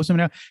droves. I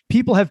mean,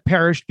 people have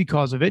perished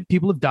because of it.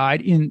 People have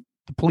died in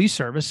the police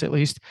service, at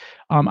least.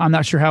 I'm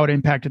not sure how it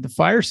impacted the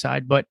fire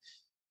side, but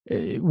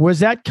was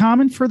that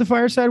common for the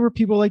fire side where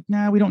people were like,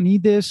 nah, we don't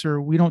need this, or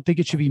we don't think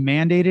it should be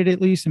mandated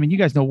at least? I mean, you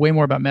guys know way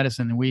more about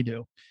medicine than we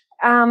do.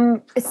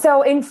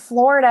 So in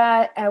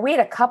Florida, we had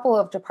a couple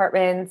of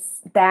departments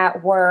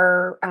that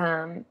were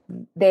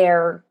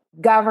their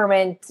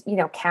government,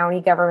 county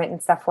government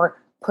and stuff were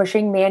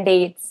pushing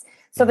mandates.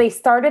 So they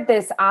started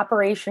this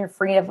Operation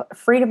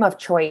Freedom of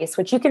Choice,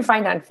 which you can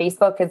find on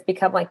Facebook. Has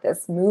become like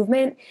this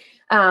movement,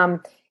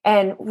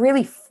 and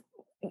really,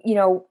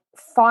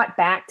 fought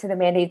back to the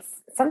mandates.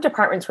 Some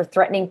departments were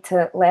threatening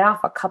to lay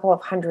off a couple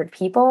of hundred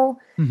people.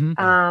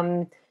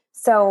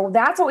 So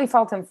that's what we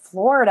felt in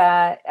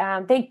Florida.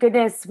 Thank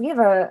goodness we have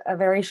a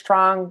very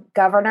strong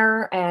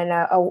governor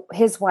and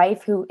his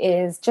wife who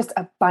is just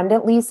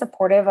abundantly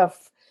supportive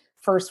of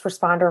first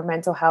responder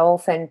mental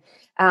health. And,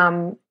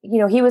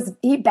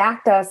 he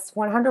backed us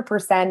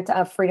 100%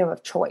 of freedom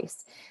of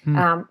choice.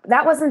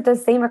 That wasn't the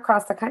same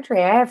across the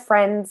country. I have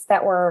friends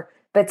that were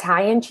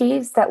battalion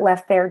chiefs that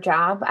left their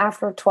job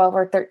after 12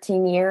 or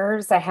 13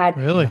 years. I had,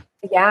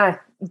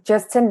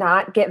 just to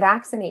not get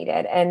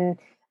vaccinated. And,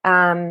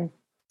 I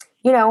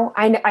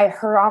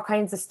heard all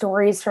kinds of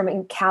stories from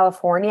in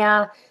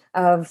California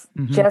of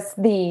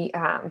just the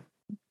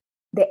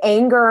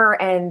anger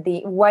and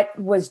what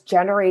was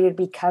generated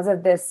because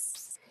of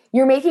this.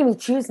 You're making me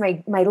choose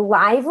my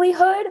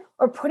livelihood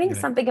or putting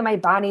something in my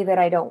body that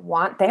I don't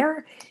want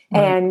there.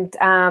 Right.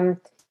 And,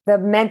 the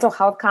mental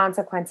health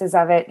consequences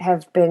of it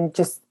have been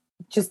just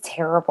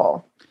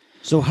terrible.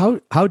 So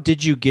how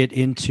did you get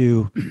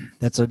into,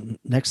 that's a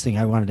next thing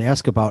I wanted to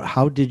ask about.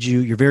 How did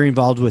you're very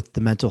involved with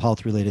the mental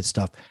health related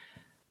stuff.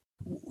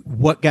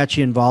 What got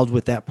you involved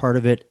with that part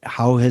of it?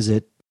 How has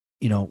it,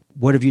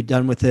 what have you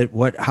done with it?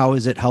 How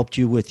has it helped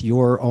you with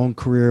your own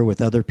career, with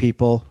other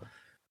people?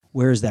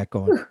 Where is that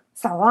going?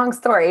 It's a long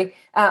story.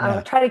 I'm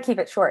going to try to keep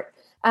it short.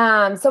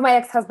 So my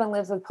ex-husband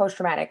lives with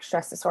post-traumatic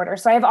stress disorder.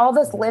 So I have all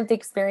this lived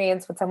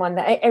experience with someone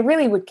that I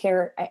really would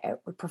I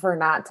would prefer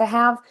not to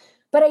have,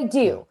 but I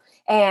do.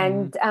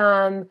 And,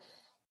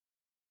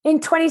 in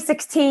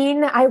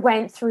 2016, I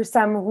went through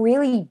some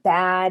really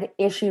bad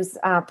issues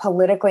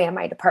politically in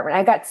my department.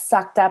 I got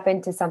sucked up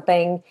into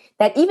something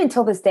that even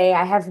till this day,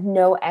 I have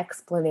no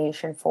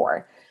explanation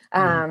for.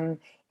 I'm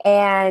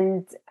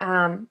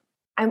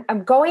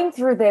going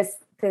through this,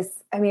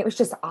 it was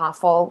just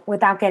awful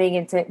without getting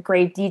into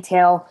great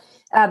detail.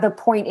 The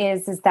point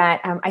is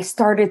that I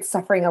started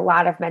suffering a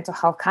lot of mental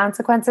health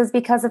consequences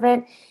because of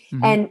it.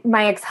 And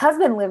my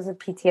ex-husband lives with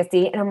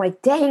PTSD. And I'm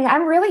like, dang,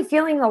 I'm really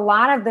feeling a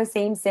lot of the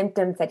same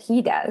symptoms that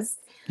he does.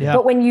 Yeah.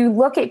 But when you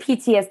look at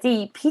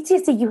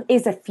PTSD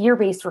is a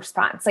fear-based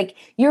response. Like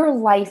your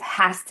life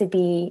has to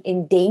be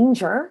in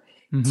danger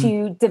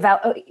to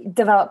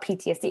develop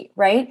PTSD,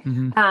 right?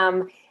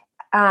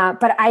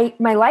 But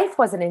my life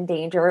wasn't in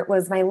danger. It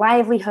was my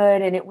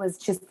livelihood. And it was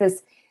just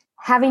this,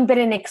 having been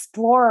an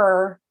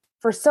explorer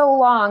for so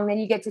long, then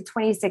you get to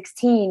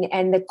 2016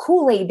 and the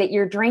Kool-Aid that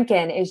you're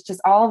drinking is just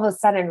all of a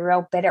sudden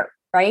real bitter.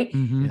 Right.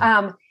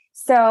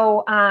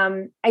 So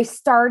I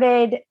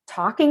started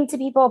talking to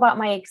people about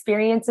my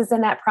experiences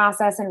in that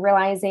process and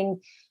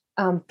realizing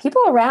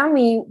people around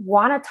me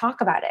want to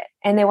talk about it,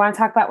 and they want to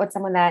talk about with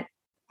someone that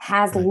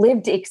has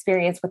lived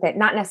experience with it,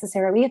 not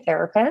necessarily a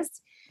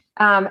therapist.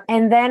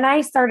 And then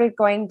I started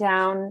going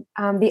down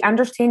the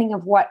understanding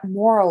of what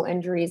moral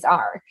injuries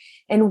are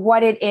and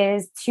what it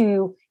is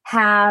to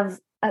have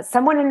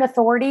someone in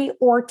authority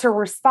or to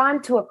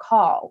respond to a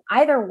call,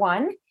 either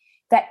one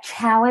that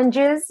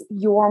challenges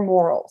your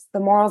morals, the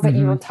morals that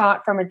you were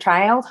taught from a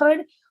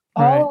childhood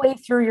all the way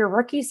through your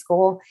rookie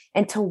school,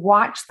 and to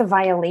watch the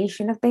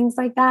violation of things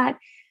like that.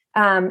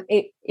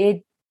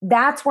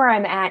 That's where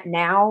I'm at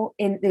now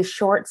in this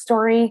short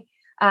story.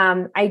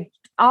 I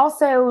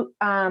also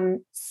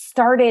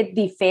started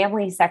the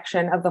family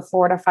section of the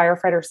Florida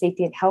Firefighter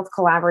Safety and Health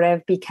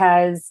Collaborative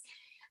because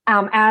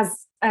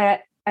as a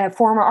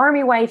former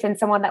Army wife and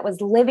someone that was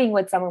living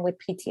with someone with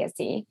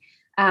PTSD,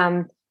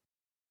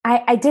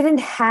 I didn't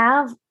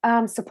have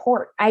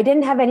support. I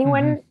didn't have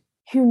anyone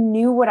who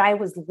knew what I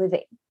was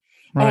living.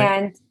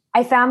 And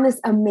I found this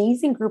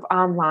amazing group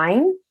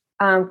online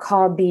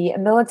called the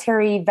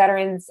Military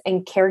Veterans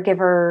and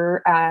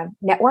Caregiver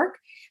Network.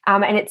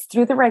 And it's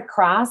through the Red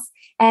Cross.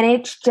 And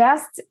it's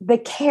just the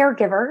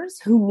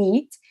caregivers who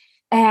meet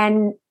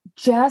and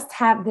just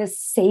have this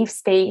safe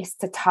space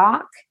to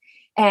talk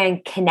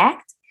and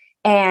connect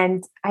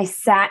And I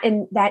sat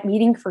in that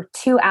meeting for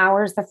 2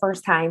 hours the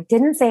first time,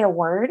 didn't say a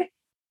word,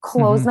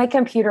 closed my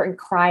computer and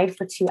cried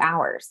for 2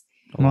 hours.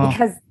 Wow.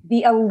 Because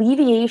the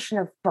alleviation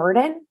of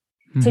burden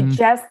to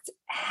just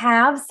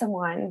have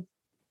someone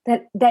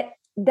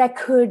that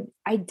could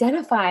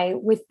identify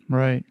with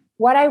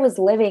what I was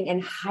living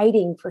and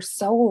hiding for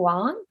so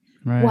long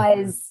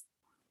was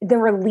the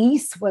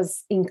release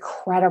was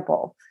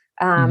incredible.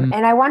 And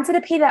I wanted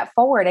to pay that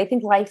forward. I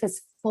think life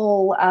is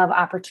full of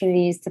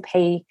opportunities to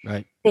pay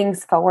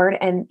things forward.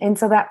 And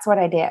so that's what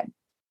I did.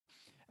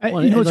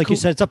 Well, like you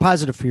said, it's a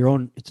positive for your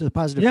own. It's a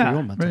positive for your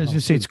own mental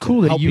health. It's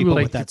cool that you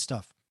like with that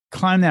stuff.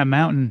 Climb that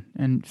mountain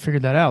and figure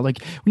that out.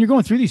 Like when you're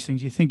going through these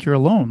things, you think you're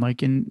alone.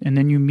 Like and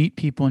then you meet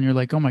people and you're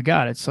like, oh my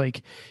God, it's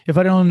like if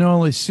I don't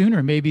know this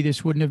sooner, maybe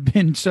this wouldn't have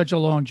been such a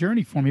long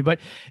journey for me. But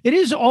it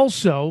is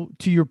also,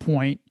 to your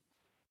point,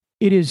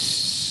 it is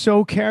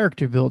so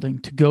character building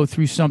to go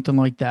through something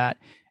like that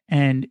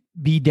and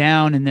be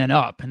down and then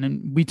up. And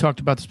then we talked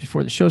about this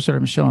before the show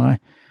started, Michelle and I.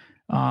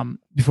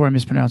 Before I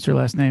mispronounced her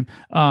last name.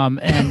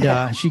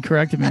 And she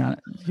corrected me on it.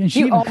 And she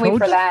you owe me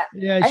for that.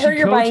 Yeah, I heard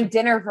you're buying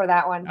dinner for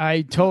that one.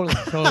 I totally.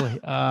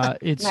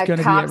 It's going to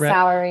be top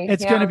salary.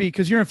 It's going to be,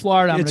 because you're in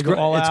Florida. I'm going to go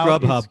all out.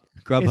 Grubhub.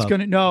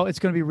 It's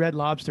going to be Red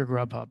Lobster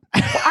Grubhub.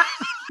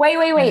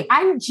 Wait.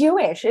 I'm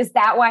Jewish. Is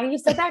that why you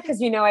said that?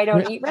 Because I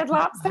don't eat Red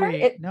Lobster?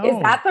 Is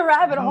that the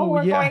rabbit hole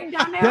we're going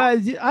down now?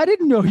 Yeah, I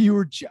didn't know you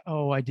were.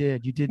 I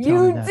did. You did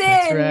tell me that.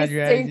 That's right,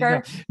 you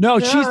stinker. No,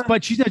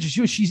 she's not just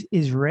Jewish. She's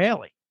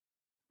Israeli.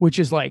 Which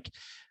is like,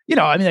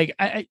 I mean, like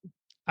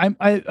I'm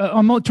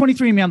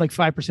 23andMe. I'm like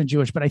 5%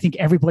 Jewish, but I think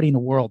everybody in the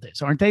world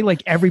is, aren't they?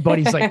 Like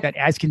everybody's like that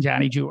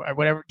Ashkenazi Jew or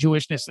whatever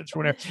Jewishness. It's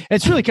whatever.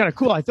 It's really kind of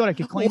cool. I thought I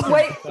could claim.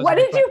 Wait, what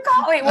did you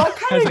call it? What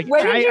kind of?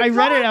 I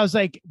read it. I was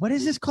like, what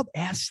is this called?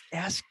 Ask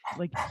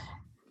like.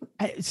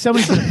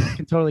 Somebody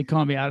can totally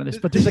call me out of this,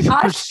 but there's like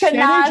a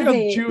percentage of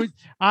Jews.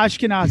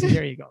 Ashkenazi.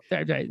 There you go.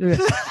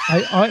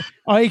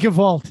 I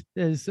Gewalt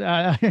is.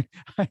 I'm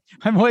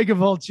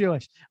Gewalt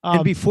Jewish.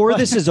 And before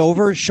this is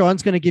over,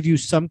 Sean's going to give you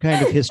some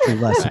kind of history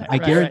lesson. I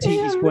guarantee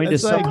he's going to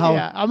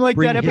somehow. I'm like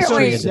that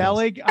episode of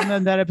Zelig. I'm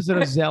on that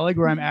episode of Zelig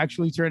where I'm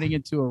actually turning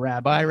into a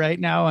rabbi right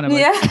now, and I'm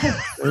like,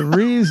 the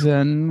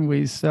reason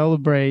we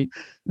celebrate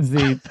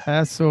the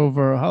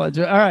Passover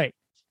holiday. All right.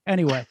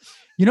 Anyway.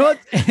 You know what?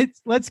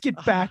 Let's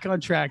get back on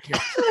track here.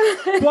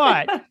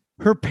 But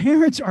her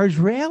parents are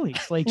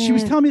Israelis. Like she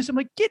was telling me this. I'm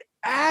like, get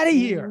out of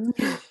here.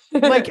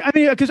 Like, I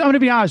mean, because I'm going to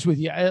be honest with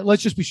you.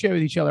 Let's just be straight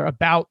with each other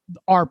about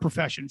our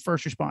profession,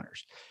 first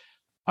responders.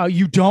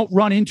 You don't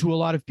run into a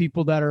lot of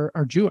people that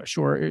are Jewish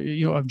or,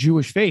 of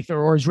Jewish faith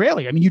or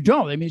Israeli. I mean, you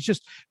don't. I mean, it's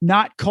just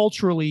not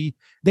culturally.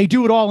 They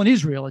do it all in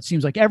Israel. It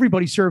seems like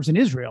everybody serves in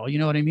Israel. You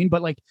know what I mean?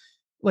 But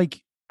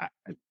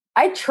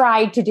I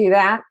tried to do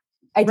that.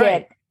 I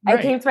did. I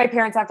came to my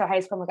parents after high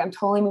school. I'm like, I'm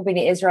totally moving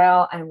to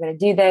Israel and I'm going to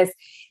do this.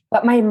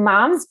 But my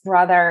mom's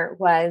brother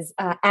was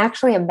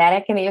actually a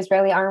medic in the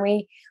Israeli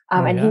army.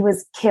 And he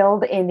was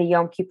killed in the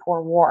Yom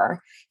Kippur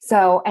War.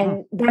 So,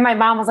 and then my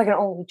mom was like an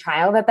only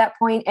child at that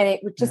point, and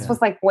it just was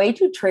like way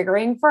too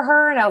triggering for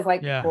her. And I was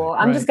like, cool,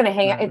 I'm just going to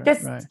hang out.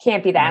 This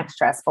can't be that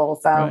stressful.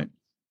 So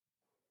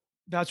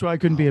that's why I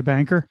couldn't be a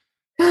banker.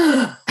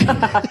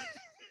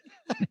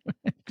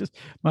 Just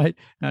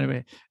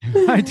anyway,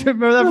 I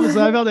remember that from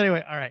Seinfeld.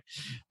 Anyway, all right.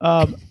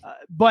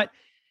 But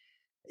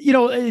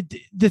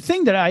the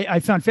thing that I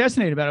found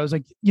fascinating about it was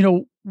like,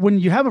 when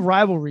you have a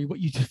rivalry, what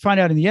you find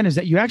out in the end is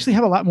that you actually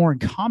have a lot more in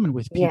common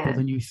with people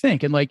than you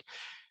think. And like,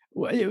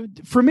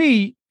 for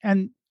me,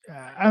 and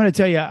I'm going to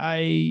tell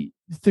you,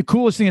 the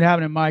coolest thing that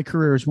happened in my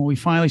career is when we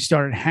finally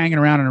started hanging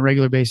around on a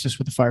regular basis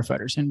with the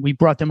firefighters, and we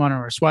brought them on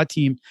our SWAT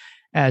team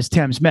as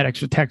TEMS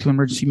medics with tactical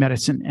emergency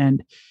medicine.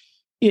 And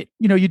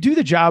you do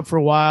the job for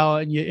a while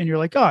and you're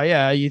like, oh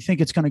yeah, you think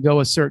it's going to go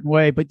a certain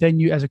way. But then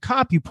as a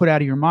cop, you put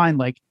out of your mind,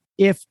 like,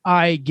 if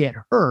I get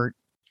hurt,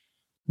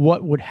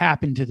 what would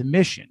happen to the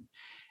mission?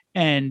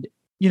 And,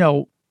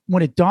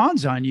 when it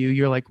dawns on you,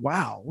 you're like,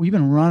 wow, we've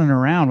been running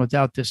around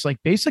without this. Like,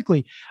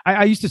 basically,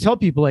 I used to tell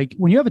people, like,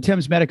 when you have a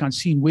TEMS medic on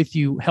scene with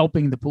you,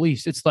 helping the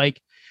police, it's like,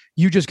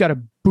 you just got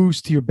a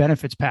boost to your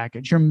benefits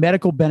package. Your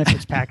medical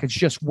benefits package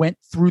just went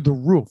through the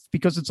roof,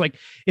 because it's like,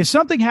 if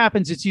something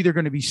happens, it's either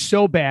going to be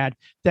so bad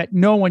that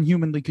no one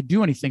humanly could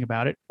do anything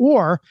about it,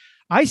 or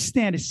I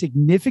stand a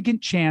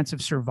significant chance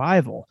of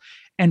survival.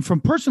 And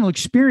from personal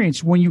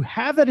experience, when you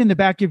have that in the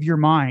back of your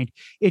mind,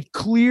 it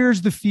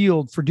clears the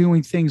field for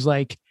doing things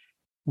like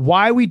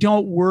why we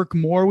don't work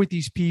more with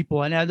these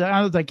people. And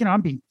I was like,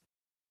 I'm being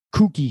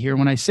kooky here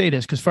when I say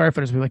this, because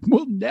firefighters will be like,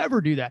 we'll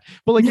never do that.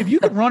 But like, if you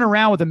could run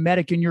around with a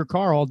medic in your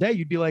car all day,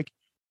 you'd be like,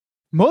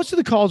 most of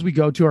the calls we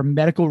go to are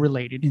medical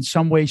related in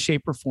some way,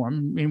 shape, or form. I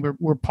mean,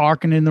 we're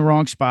parking in the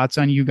wrong spots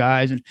on you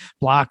guys and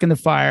blocking the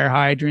fire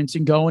hydrants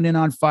and going in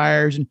on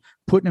fires and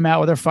putting them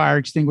out with our fire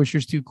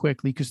extinguishers too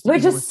quickly.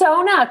 Which is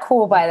so not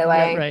cool, by the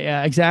way. Right.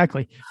 Yeah,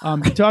 exactly.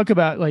 Talk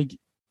about like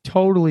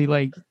totally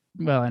like,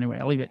 well, anyway,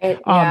 I'll leave it.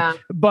 Yeah.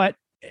 But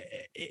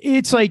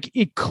it's like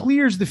it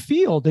clears the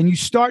field and you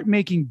start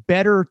making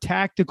better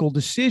tactical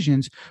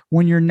decisions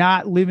when you're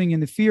not living in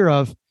the fear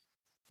of,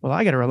 well,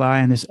 I got to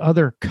rely on this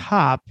other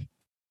cop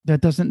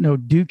that doesn't know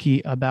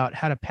dookie about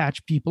how to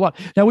patch people up.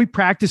 Now we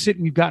practice it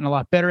and we've gotten a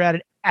lot better at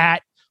it,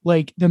 at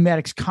like the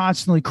medics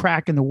constantly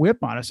cracking the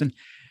whip on us.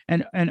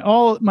 And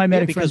all my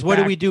medic because friends what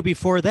did we do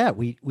before that?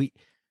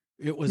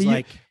 It was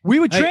like we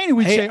would train and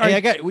we'd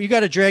say, you got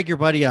to drag your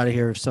buddy out of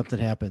here if something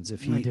happens.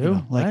 If he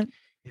what?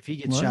 If he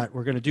gets shot,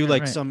 we're going to do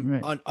like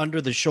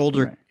under the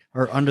shoulder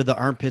or under the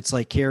armpits,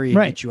 like carry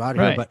and get you out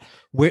of here. But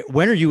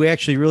when are you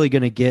actually really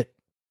going to get,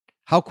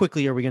 how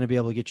quickly are we going to be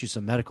able to get you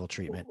some medical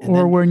treatment? And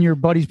or when your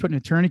buddy's putting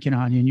a tourniquet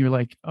on you and you're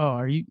like, oh,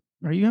 are you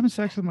having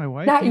sex with my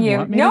wife? Not you.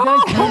 Want me to die?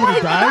 You want me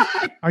to die?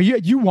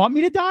 You want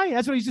me to die?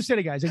 That's what he just said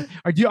to guys. Like,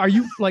 are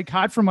you like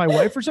hot for my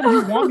wife or something?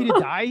 You want me to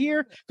die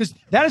here? Because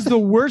that is the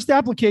worst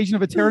application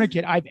of a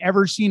tourniquet I've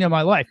ever seen in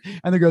my life.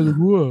 And the guy's like,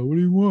 whoa, what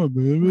do you want,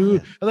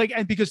 man? Like,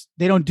 and because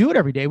they don't do it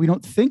every day, we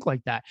don't think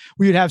like that.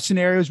 We would have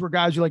scenarios where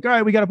guys are like, all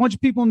right, we got a bunch of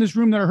people in this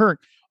room that are hurt.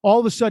 All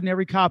of a sudden,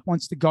 every cop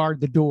wants to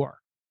guard the door.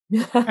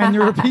 And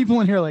there are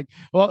people in here like,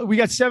 well, we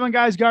got 7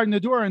 guys guarding the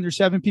door and there's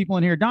 7 people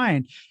in here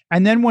dying.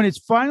 And then when it's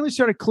finally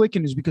started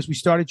clicking is because we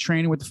started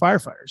training with the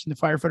firefighters, and the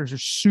firefighters are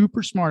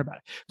super smart about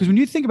it. Because when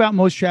you think about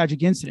most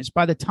tragic incidents,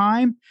 by the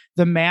time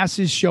the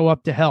masses show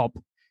up to help,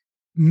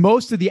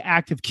 most of the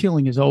active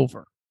killing is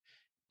over.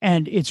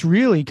 And it's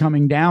really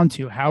coming down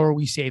to how are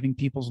we saving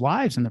people's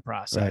lives in the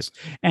process?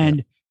 Right.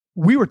 And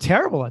we were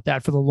terrible at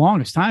that for the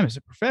longest time as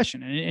a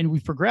profession. And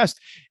we've progressed.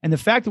 And the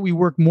fact that we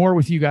work more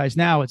with you guys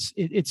now, it's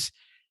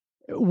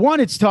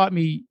taught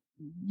me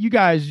you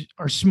guys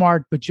are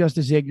smart, but just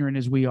as ignorant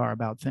as we are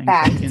about things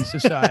in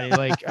society.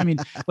 Like, I mean,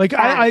 like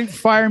I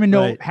firemen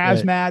know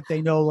hazmat.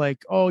 They know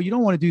like, oh, you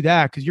don't want to do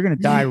that because you're going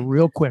to die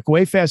real quick,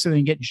 way faster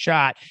than getting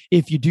shot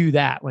if you do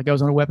that. Like I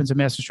was on a weapons of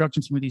mass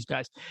destruction team with these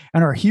guys,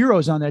 and our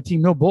heroes on that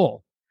team, no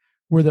bull,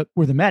 were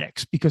the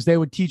medics, because they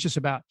would teach us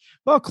about,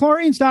 well,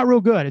 chlorine's not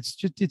real good.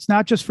 It's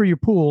not just for your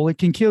pool. It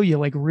can kill you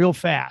like real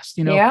fast,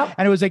 you know? Yep.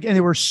 And it was like, and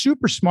they were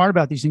super smart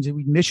about these things, and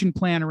we'd mission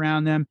plan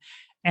around them.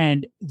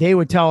 And they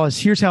would tell us,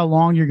 here's how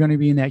long you're going to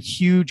be in that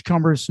huge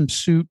cumbersome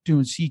suit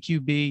doing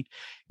CQB.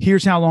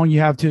 Here's how long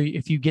you have to,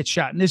 if you get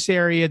shot in this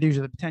area, these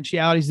are the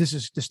potentialities. This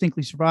is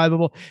distinctly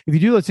survivable if you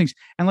do those things.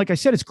 And like I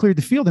said, it's cleared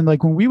the field. And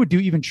like when we would do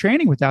even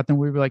training without them,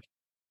 we were like,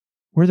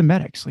 we're the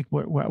medics. Like,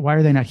 why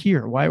are they not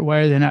here? Why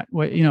are they not,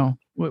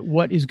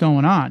 what is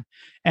going on?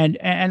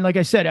 And like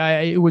I said,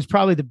 it was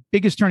probably the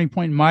biggest turning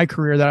point in my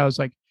career that I was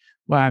like,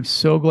 wow, I'm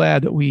so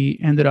glad that we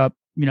ended up,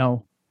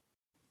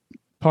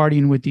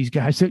 partying with these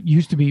guys that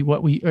used to be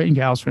what we, and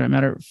gals for that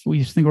matter, we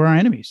used to think were our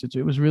enemies.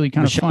 It was really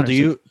kind of fun.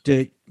 Do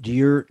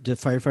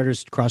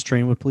firefighters cross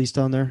train with police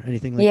down there?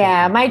 Anything like that?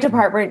 Yeah, my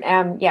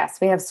department, yes,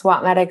 we have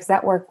SWAT medics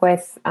that work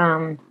with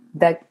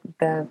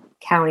the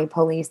county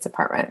police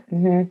department.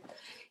 Mm-hmm.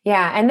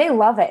 Yeah, and they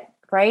love it,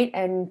 right?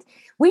 And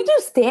we do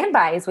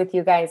standbys with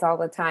you guys all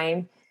the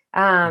time.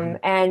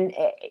 And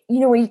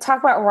when you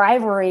talk about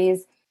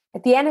rivalries,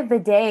 at the end of the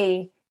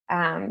day,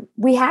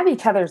 we have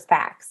each other's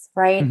backs,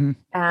 right?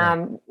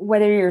 Mm-hmm.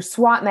 Whether you're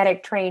SWAT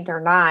medic trained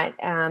or not,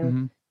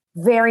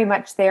 very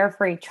much there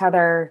for each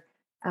other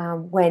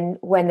when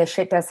the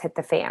shit does hit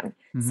the fan.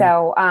 Mm-hmm.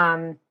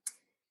 So,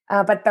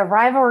 but the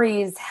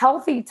rivalry is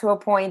healthy to a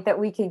point that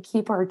we can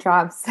keep our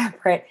jobs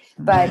separate.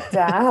 But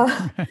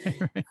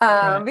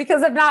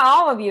because if not,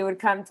 all of you would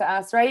come to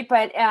us, right?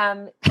 But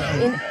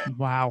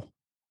wow,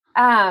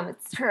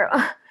 it's true.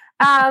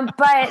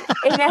 But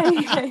in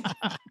any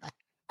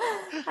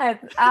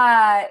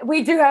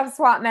we do have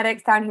SWAT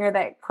medics down here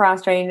that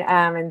cross train,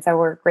 and so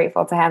we're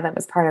grateful to have them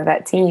as part of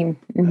that team.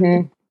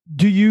 Mm-hmm.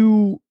 Do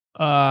you,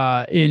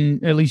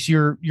 in at least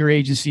your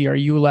agency, are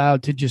you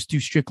allowed to just do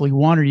strictly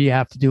one, or do you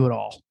have to do it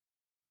all?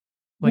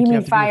 Like you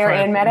mean fire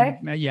and medic?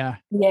 Yeah.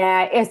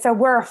 Yeah. So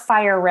we're a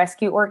fire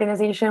rescue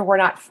organization. We're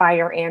not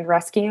fire and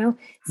rescue.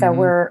 So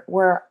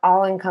we're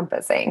all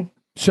encompassing.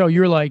 So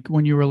you're like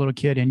when you were a little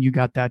kid and you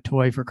got that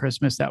toy for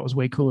Christmas, that was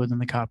way cooler than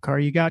the cop car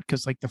you got,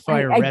 because like the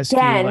fire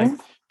rescue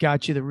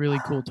got you the really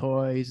cool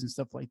toys and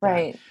stuff like that.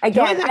 Right.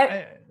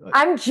 Again,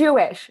 I'm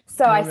Jewish,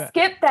 so I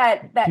skipped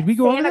that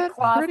Santa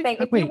Claus thing.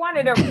 If you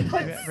wanted to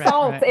put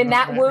salt in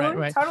that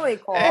wound, totally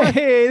cool.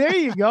 Hey, there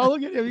you go.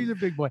 Look at him. He's a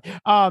big boy.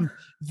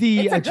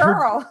 It's a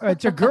girl.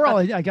 It's a girl.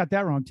 I got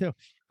that wrong too.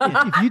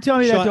 If you tell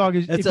me that dog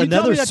is, it's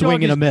another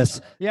swing and a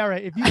miss. Yeah,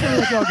 right. If you tell me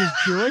that dog is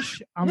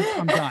Jewish, I'm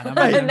done.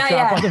 I'm not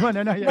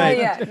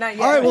yet.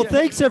 All right. Well,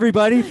 thanks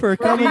everybody for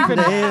coming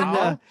today,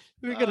 and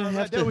we're gonna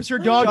have to. That was her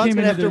dog. Sean's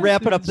gonna have to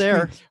wrap it up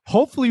there.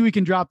 Hopefully, we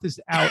can drop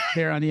this out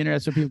there on the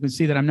internet so people can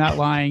see that I'm not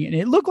lying. And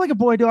it looked like a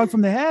boy dog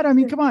from the head. I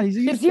mean, come on,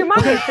 he's your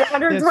mother,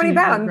 120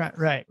 pounds.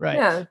 Right.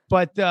 Yeah.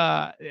 But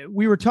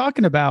we were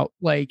talking about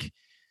like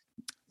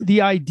the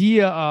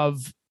idea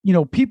of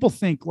people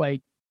think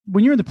like,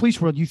 when you're in the police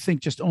world, you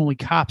think just only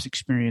cops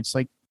experience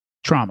like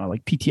trauma,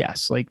 like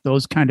PTS, like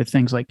those kind of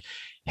things. Like,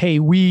 hey,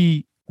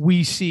 we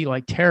see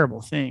like terrible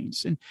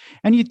things, and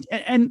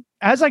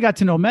as I got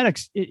to know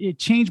medics, it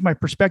changed my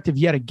perspective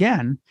yet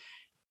again.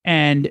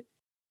 And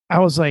I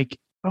was like,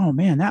 oh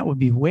man, that would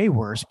be way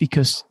worse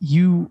because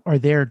you are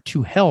there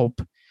to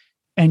help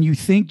and you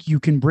think you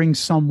can bring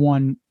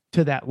someone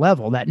to that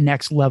level, that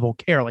next level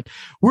care. Like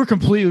we're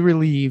completely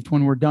relieved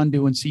when we're done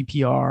doing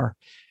CPR,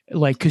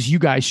 like, cause you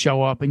guys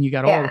show up and you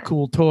got all the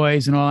cool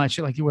toys and all that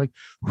shit. Like you were like,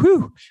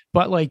 whew.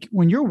 But like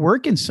when you're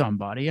working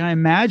somebody, I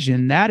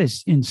imagine that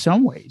is in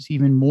some ways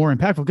even more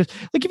impactful. Cause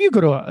like if you go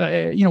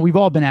to, we've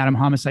all been at them,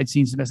 homicide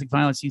scenes, domestic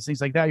violence scenes,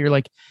 things like that. You're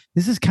like,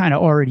 this is kind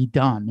of already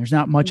done. There's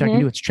not much I can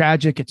do. It's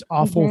tragic. It's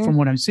awful from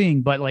what I'm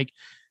seeing. But like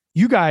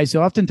you guys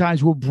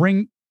oftentimes will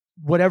bring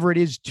whatever it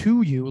is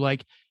to you.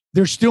 Like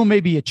there's still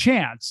maybe a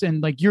chance.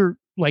 And like, you're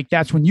like,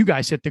 that's when you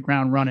guys hit the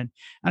ground running.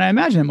 And I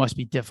imagine it must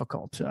be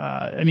difficult.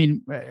 I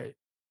mean,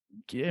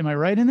 am I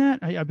right in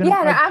that?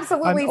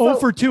 Absolutely. I'm 0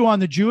 for 2 on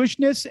the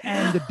Jewishness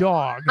and the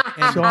dog.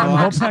 So I'm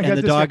hoping I got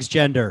the dog's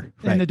gender.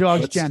 And the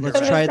dog's gender.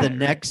 Let's try the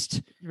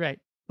next. Right.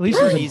 At least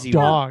there's easy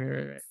dog.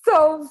 Right.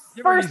 So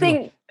first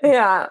thing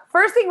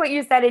what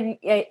you said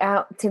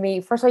to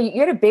me, first of all, you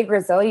had a big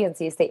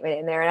resiliency statement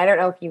in there. And I don't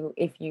know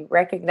if you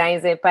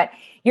recognize it, but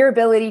your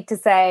ability to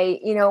say,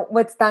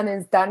 what's done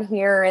is done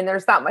here and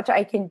there's not much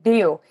I can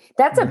do.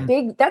 That's a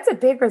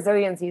big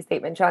resiliency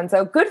statement, Sean.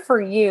 So good for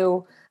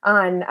you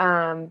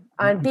on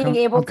being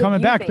able to. I'm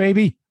coming back,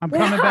 baby. I'm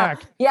coming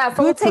back. Yeah.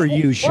 So good for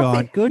you,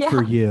 Sean. Good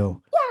for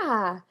you.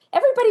 Yeah.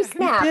 Everybody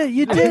snap.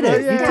 You did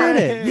it. You did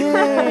it.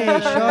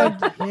 Yay, Sean.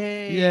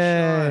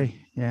 Yay.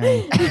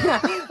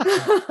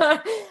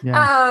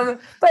 Yeah.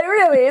 But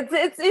really,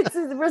 it's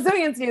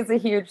resiliency is a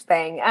huge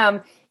thing.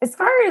 As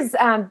far as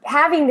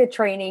having the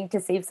training to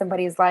save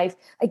somebody's life,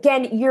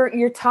 again,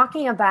 you're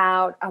talking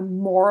about a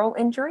moral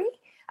injury,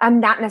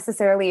 not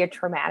necessarily a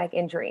traumatic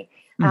injury.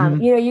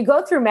 You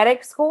go through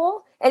medic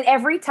school, and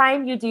every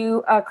time you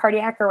do a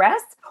cardiac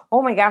arrest,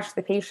 oh my gosh,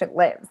 the patient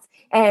lives.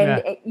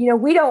 And,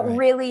 we don't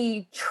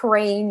really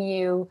train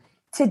you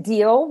to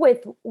deal with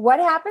what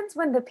happens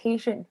when the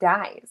patient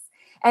dies.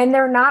 And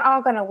they're not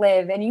all going to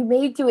live. And you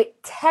may do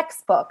it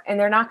textbook and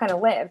they're not going to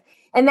live.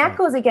 And that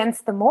goes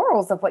against the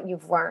morals of what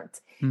you've learned.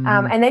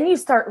 And then you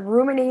start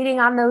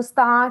ruminating on those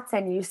thoughts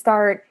and you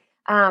start,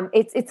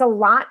 it's a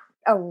lot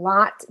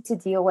to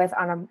deal with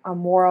on a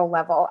moral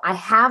level. I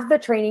have the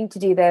training to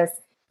do this,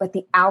 but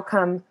the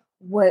outcome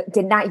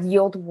did not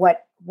yield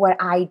what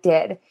I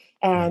did.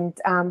 And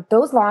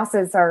those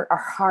losses are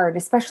hard,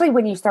 especially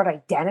when you start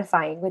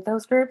identifying with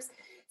those groups.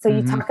 So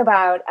you talk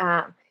about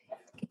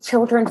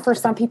children for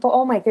some people.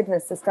 Oh my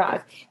goodness, this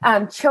dog.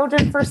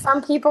 Children for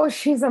some people,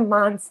 she's a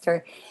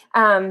monster.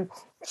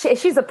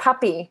 She's a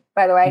puppy,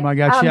 by the way. Oh my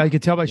gosh, I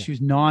could tell by she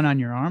was gnawing on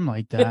your arm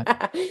like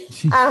that.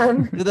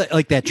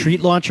 Like that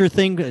treat launcher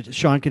thing.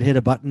 Sean could hit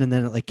a button and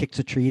then it like kicks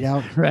a treat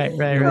out. Right.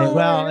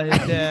 Well,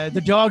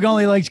 the dog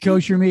only likes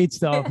kosher meats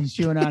though. If he's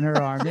chewing on her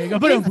arm. There you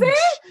go.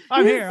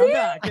 I'm here. I'm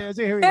back. Yeah,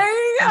 so here we there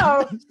you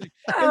go.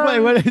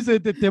 Like, what is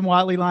it? The Tim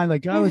Watley line?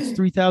 Like, oh, it's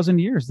 3,000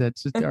 years.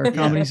 That's our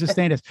comedy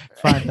sustained us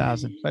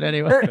 5,000. But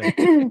anyway.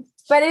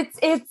 But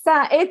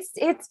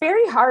it's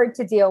very hard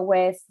to deal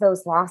with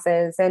those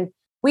losses, and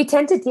we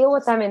tend to deal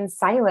with them in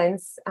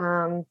silence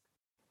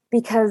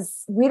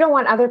because we don't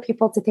want other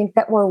people to think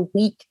that we're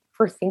weak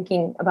for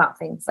thinking about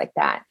things like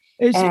that.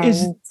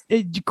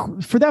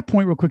 For that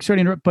point, real quick, sorry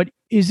to interrupt, but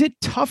is it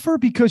tougher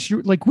because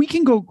you're like, we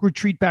can go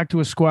retreat back to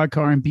a squad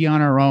car and be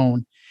on our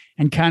own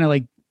and kind of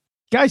like,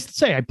 guys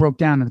say I broke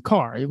down in the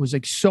car. It was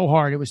like so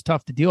hard. It was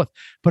tough to deal with,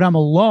 but I'm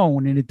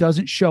alone and it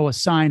doesn't show a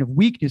sign of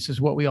weakness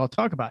is what we all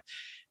talk about.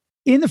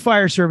 In the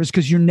fire service,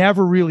 because you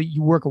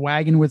work a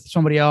wagon with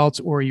somebody else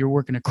or you're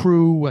working a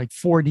crew like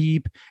 4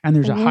 deep and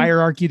there's a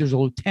hierarchy, there's a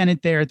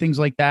lieutenant there, things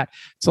like that.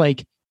 It's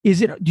like,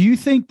 do you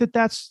think that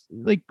that's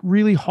like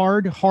really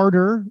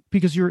harder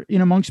because you're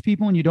in amongst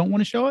people and you don't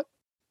want to show it?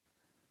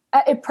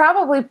 It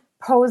probably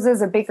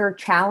poses a bigger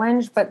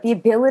challenge, but the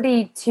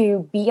ability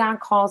to be on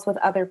calls with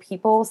other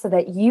people so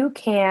that you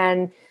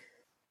can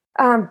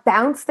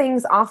bounce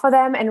things off of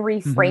them and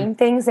reframe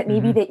things that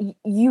maybe that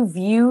you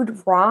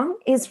viewed wrong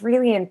is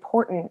really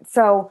important.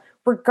 So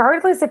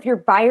regardless if you're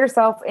by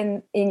yourself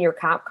in your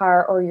cop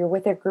car or you're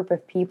with a group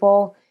of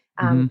people,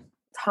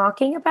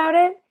 talking about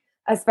it,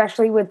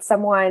 especially with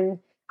someone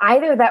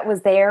either that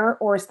was there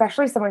or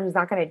especially someone who's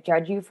not going to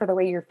judge you for the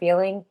way you're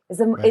feeling is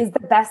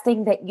the best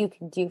thing that you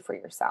can do for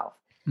yourself.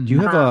 Do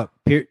you have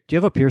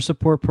a peer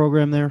support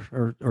program there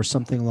or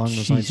something along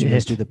those lines? You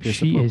guys do the peer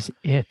support? She is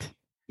it.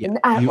 Yeah,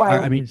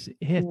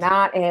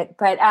 not it,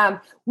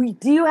 but we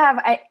do have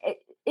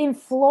in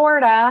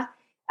Florida.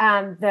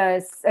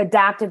 The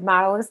adapted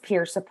model is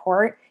peer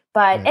support,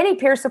 but any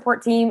peer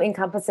support team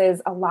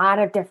encompasses a lot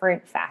of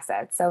different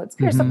facets. So it's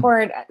peer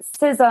support,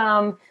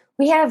 CISM.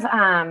 We have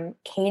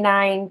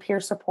canine peer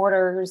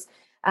supporters.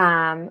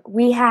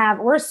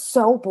 We're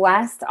so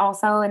blessed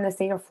also in the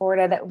state of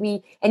Florida that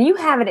and you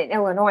have it in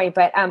Illinois,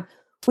 but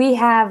we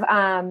have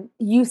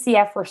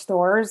UCF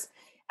Restores.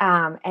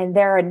 And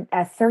they're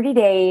a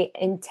 30-day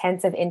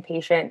intensive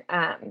inpatient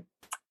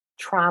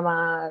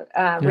trauma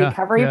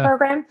recovery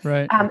program.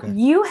 Right.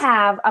 You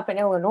have up in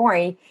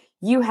Illinois,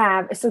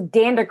 so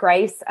Dan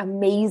DeGrice,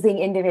 amazing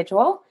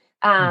individual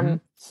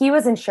He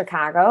was in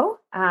Chicago.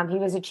 He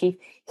was a chief.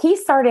 He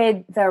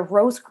started the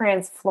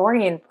Rosecrans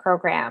Florian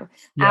program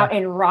out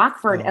in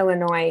Rockford,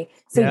 Illinois.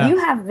 So you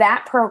have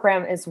that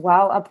program as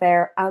well up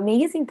there.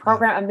 Amazing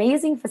program,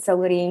 amazing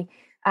facility.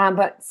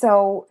 But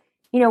so,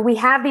 we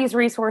have these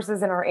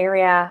resources in our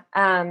area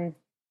that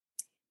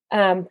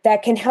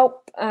can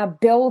help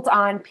build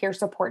on peer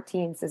support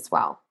teams as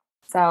well.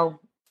 So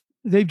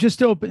they've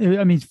just opened.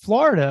 I mean,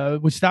 Florida.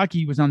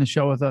 Wistaki was on the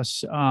show with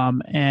us,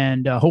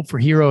 and Hope for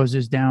Heroes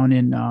is down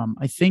in,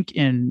 I think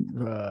in,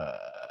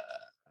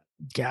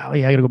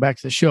 golly, I got to go back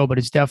to the show, but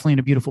it's definitely in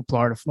a beautiful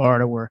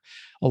Florida, where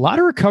a lot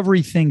of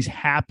recovery things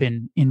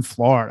happen in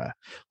Florida,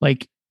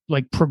 like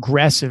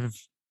progressive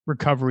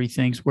recovery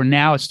things, where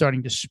now it's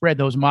starting to spread.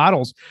 Those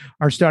models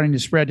are starting to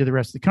spread to the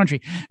rest of the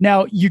country.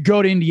 Now you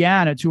go to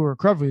Indiana to a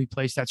recovery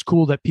place. That's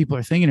cool that people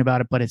are thinking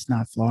about it, but it's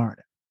not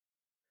Florida.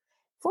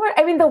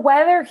 I mean, the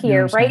weather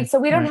here, right? So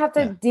we don't have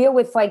to deal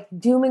with like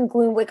doom and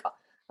gloom. Like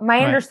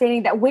my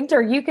understanding that winter,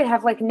 you could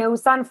have like no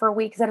sun for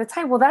weeks at a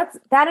time. Well,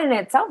 that in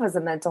itself is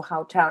a mental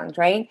health challenge,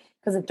 right?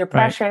 Because of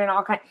depression and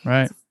all kinds.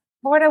 Right. So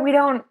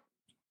Florida,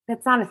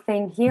 that's not a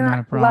thing here, not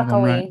a problem,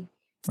 luckily. right.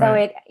 So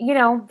it,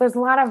 there's a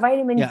lot of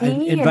vitamin D.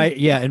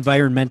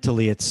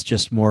 Environmentally, it's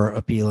just more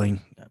appealing,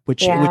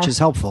 which is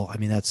helpful. I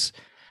mean,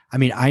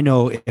 I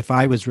know if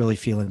I was really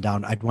feeling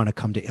down, I'd want to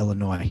come to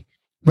Illinois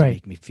to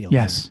make me feel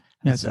better.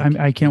 Yes.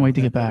 I can't wait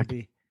to get back.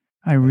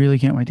 I really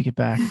can't wait to get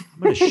back. I'm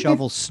going to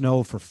shovel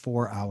snow for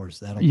 4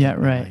 hours. That'll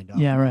right.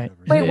 Yeah, right.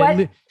 Wait,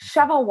 what?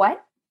 Shovel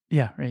what?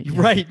 Yeah, right.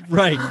 Yeah.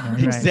 Right.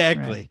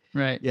 Exactly.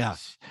 Right. Yeah.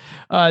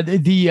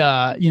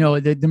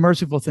 The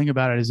merciful thing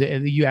about it is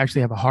you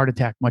actually have a heart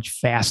attack much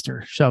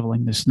faster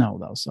shoveling the snow,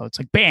 though. So it's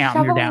like, bam,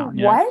 shoveling you're down.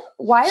 What?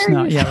 Why are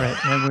you? Yeah, right.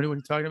 Yeah, what are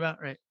you talking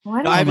about? Right.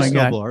 I have a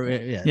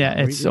snowblower. Yeah,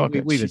 it's so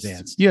good. We've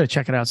advanced. You got to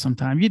check it out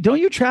sometime. Don't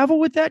you travel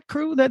with that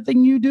crew? That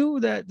thing you do?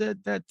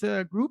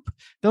 That group?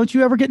 Don't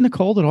you ever get in the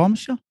cold at all,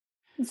 Michelle?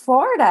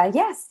 Florida,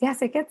 yes,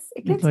 it gets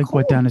like cold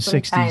what, down to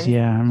sometimes. 60s?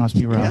 Yeah, it must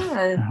be rough.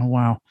 Yeah. Oh,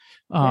 wow.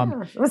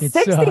 It was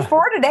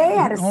 64 today.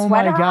 I had a sweater. Oh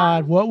my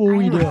God, what will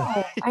we do?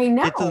 I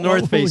know. Get the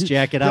North Face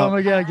jacket out. Oh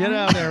my God, get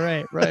out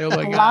there! Right. Oh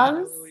my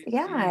God.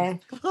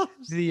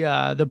 Gloves,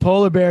 yeah. The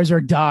polar bears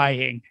are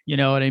dying. You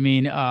know what I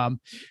mean?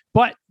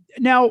 But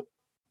now,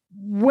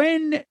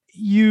 when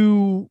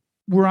you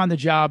were on the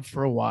job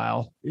for a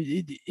while,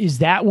 is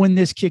that when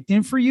this kicked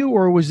in for you,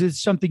 or was it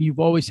something you've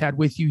always had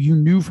with you? You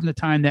knew from the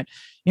time that,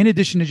 in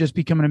addition to just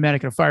becoming a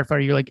medic and a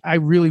firefighter, you're like, I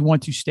really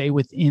want to stay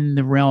within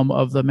the realm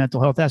of the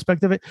mental health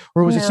aspect of it,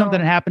 or was it something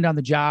that happened on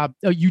the job?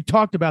 You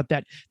talked about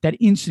that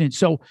incident.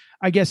 So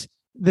I guess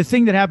the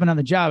thing that happened on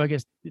the job, I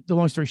guess the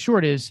long story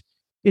short is,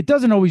 it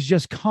doesn't always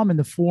just come in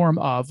the form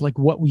of like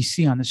what we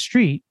see on the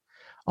street.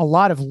 A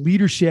lot of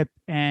leadership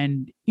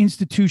and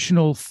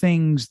institutional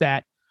things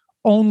that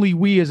only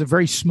we as a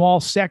very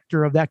small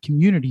sector of that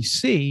community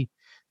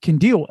can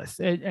deal with.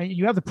 And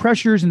you have the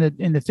pressures and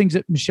the things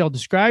that Michelle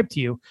described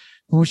to you.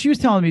 But when she was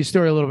telling me a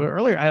story a little bit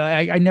earlier,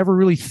 I never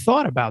really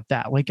thought about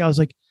that. Like, I was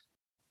like,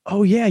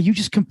 oh yeah, you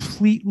just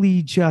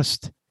completely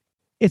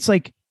it's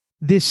like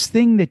this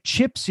thing that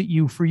chips at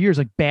you for years,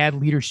 like bad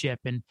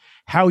leadership and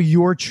how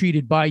you're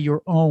treated by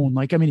your own.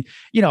 Like, I mean,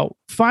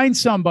 find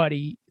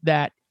somebody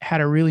that had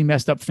a really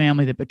messed up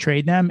family that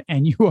betrayed them.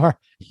 And you're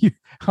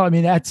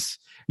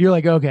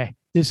like, okay,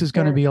 this is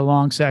going to be a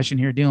long session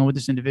here dealing with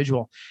this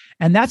individual.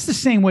 And that's the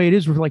same way it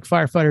is with like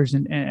firefighters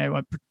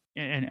and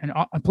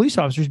police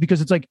officers, because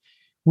it's like,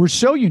 we're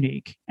so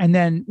unique and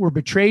then we're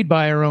betrayed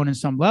by our own in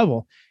some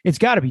level. It's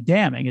got to be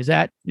damning. Is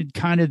that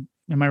kind of,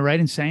 am I right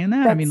in saying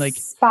that?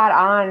 That's spot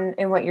on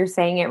in what you're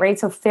saying it, right?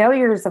 So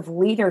failures of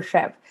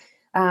leadership,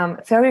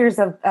 failures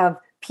of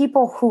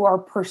people who are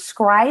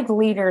prescribed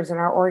leaders in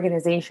our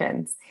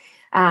organizations,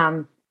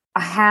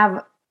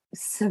 have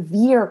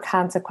severe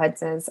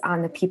consequences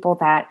on the people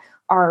that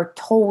are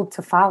told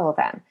to follow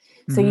them.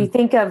 So you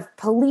think of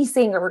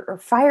policing or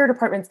fire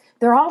departments,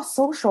 they're all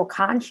social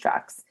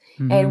constructs.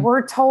 And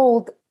we're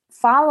told,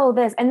 follow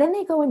this. And then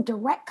they go in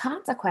direct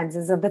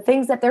consequences of the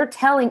things that they're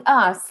telling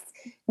us,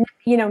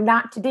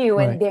 not to do.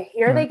 And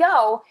they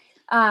go.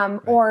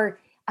 Or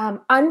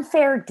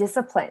unfair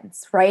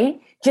disciplines, right?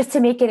 Just to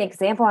make an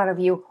example out of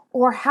you.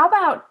 Or how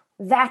about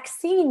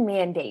vaccine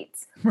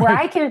mandates, where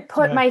I can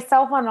put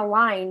myself on a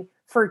line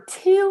for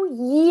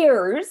 2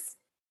 years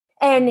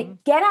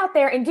and get out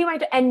there and do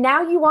and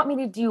now you want me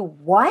to do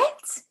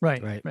what?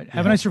 Right.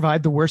 Haven't I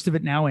survived the worst of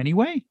it now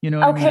anyway? You know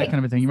what I mean? That kind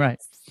of a thing. Right.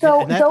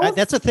 So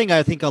that's a thing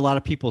I think a lot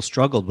of people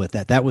struggled with.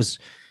 That was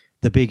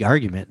the big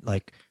argument.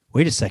 Like,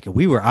 wait a second,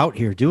 we were out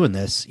here doing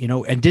this,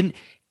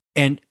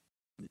 and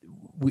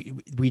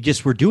we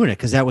just were doing it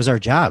because that was our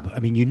job.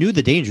 I mean, you knew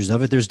the dangers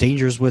of it. There's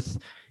dangers with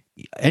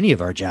any of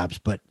our jobs,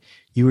 but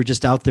you were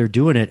just out there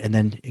doing it. And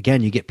then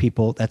again, you get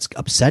people that's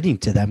upsetting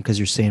to them because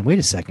you're saying, wait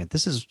a second,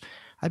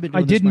 I've been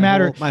doing this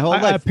my whole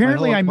life.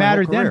 Apparently I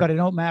mattered then, but I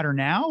don't matter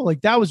now.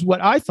 Like, that was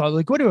what I thought.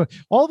 Like,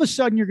 all of a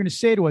sudden you're going to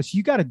say to us,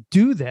 you got to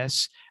do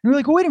this. And we're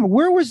like, well, wait a minute,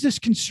 where was this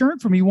concern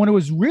for me when it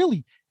was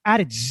really at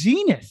its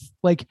zenith?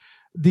 Like,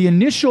 the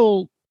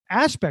initial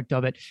aspect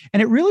of it.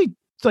 And it really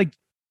like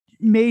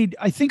made,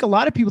 I think, a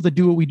lot of people that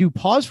do what we do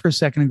pause for a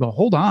second and go,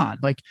 hold on,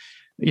 like,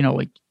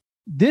 like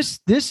this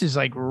is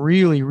like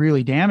really,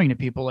 really damning to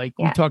people. Like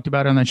we talked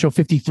about on that show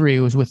 53, it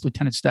was with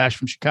Lieutenant Stash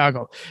from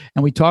Chicago.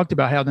 And we talked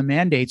about how the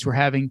mandates were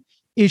having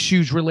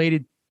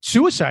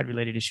suicide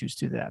related issues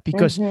to that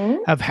because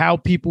of how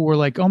people were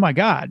like, oh my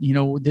God,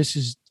 this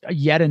is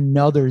yet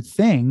another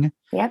thing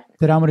that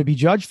I'm going to be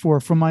judged for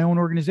from my own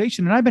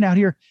organization. And I've been out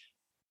here,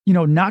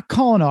 not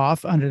calling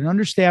off on an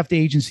understaffed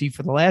agency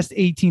for the last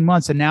 18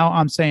 months. And now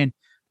I'm saying,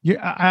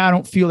 I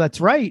don't feel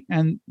that's right.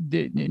 And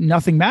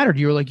nothing mattered.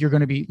 You're like, you're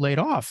going to be laid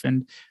off.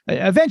 And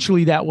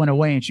eventually that went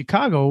away in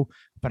Chicago,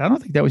 but I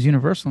don't think that was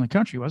universal in the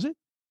country, was it?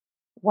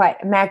 What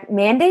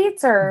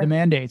mandates or the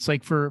mandates,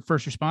 like for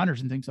first responders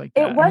and things like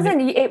that? It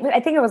wasn't. I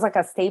think it was like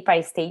a state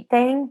by state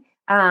thing.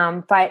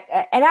 But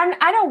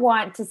I don't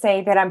want to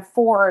say that I'm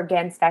for or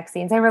against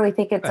vaccines. I really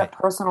think it's a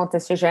personal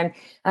decision.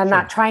 I'm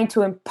not trying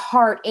to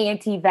impart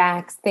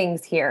anti-vax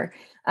things here.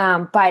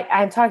 But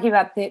I'm talking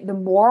about the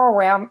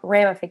moral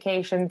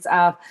ramifications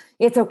of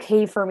it's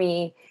okay for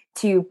me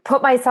to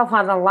put myself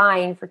on the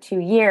line for 2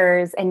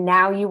 years, and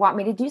now you want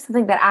me to do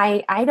something that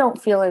I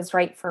don't feel is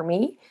right for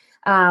me.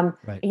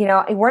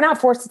 We're not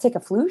forced to take a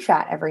flu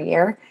shot every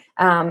year.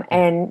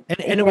 And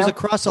it was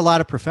across a lot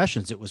of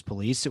professions. It was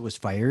police, it was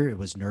fire, it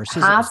was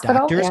nurses,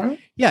 hospital, it was doctors.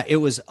 Yeah, it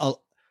was a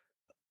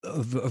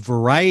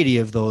variety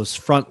of those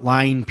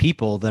frontline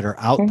people that are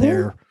out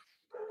there,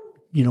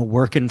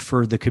 working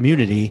for the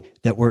community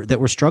that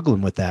were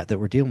struggling with that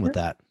were dealing with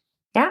that.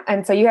 Yeah.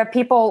 And so you have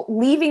people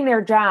leaving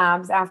their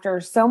jobs after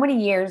so many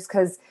years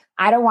because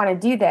I don't want to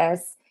do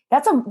this.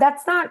 That's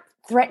not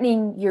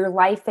threatening your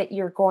life that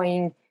you're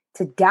going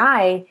to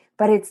die,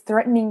 but it's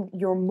threatening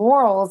your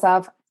morals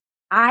of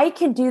I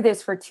can do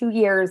this for 2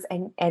 years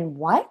and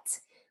what?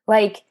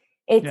 Like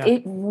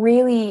it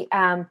really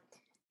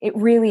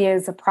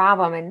is a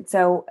problem. And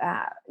so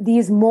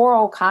these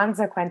moral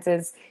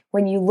consequences,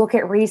 when you look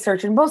at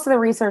research, and most of the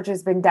research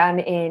has been done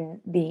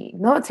in the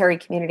military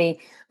community,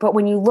 but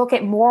when you look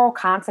at moral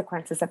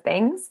consequences of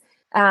things,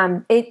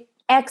 it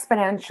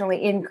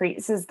exponentially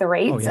increases the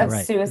rates of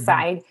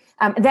suicide.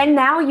 Then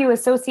now you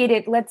associate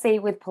it, let's say,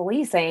 with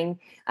policing,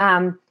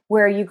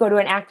 where you go to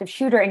an active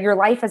shooter and your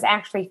life is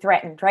actually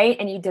threatened, right?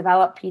 And you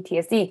develop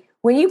PTSD.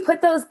 When you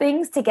put those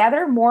things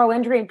together, moral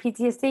injury and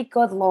PTSD,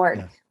 good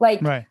Lord.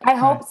 I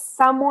hope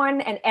someone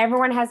and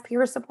everyone has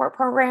peer support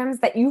programs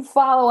that you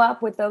follow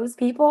up with those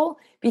people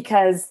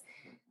because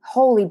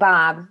holy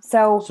Bob.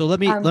 So let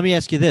me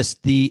ask you this.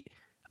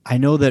 I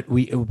know that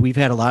we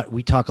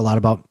talk a lot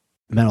about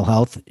mental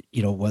health,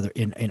 whether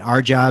in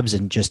our jobs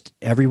and just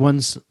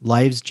everyone's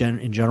lives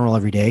in general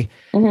every day.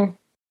 Mm-hmm.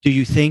 Do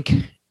you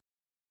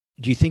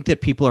think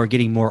that people are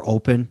getting more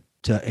open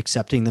to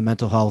accepting the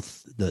mental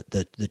health,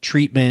 the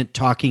treatment,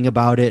 talking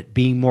about it,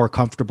 being more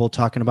comfortable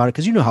talking about it?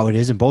 Because you know how it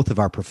is in both of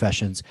our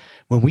professions.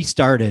 When we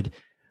started,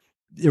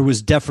 there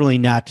was definitely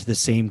not the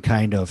same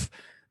kind of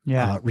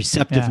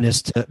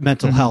receptiveness to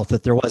mental health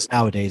that there was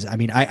nowadays. I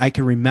mean, I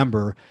can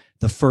remember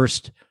the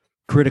first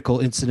critical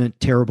incident,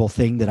 terrible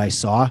thing that I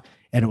saw,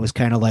 and it was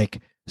kind of like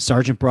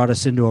Sergeant brought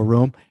us into a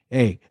room.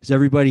 Hey, is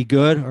everybody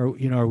good? Or,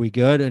 are we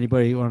good?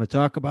 Anybody want to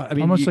talk about? I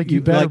mean, almost you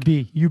better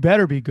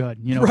be good.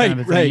 Right, kind of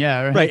a thing. Right,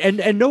 yeah, right.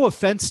 And no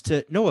offense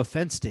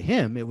to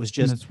him. It was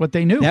just that's what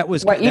they knew. That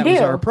was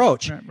our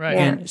approach. Right.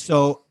 And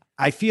so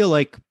I feel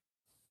like,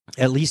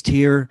 at least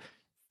here,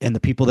 and the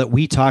people that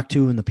we talk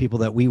to and the people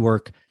that we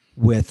work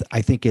with,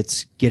 I think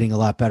it's getting a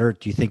lot better.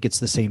 Do you think it's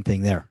the same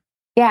thing there?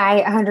 Yeah,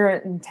 I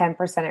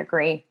 110%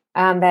 agree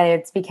that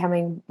it's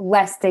becoming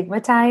less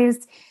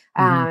stigmatized,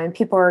 and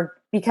people are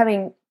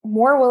becoming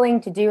more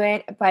willing to do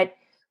it. But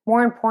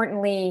more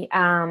importantly,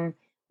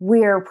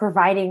 we're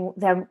providing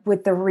them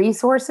with the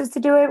resources to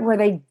do it where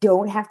they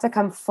don't have to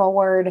come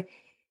forward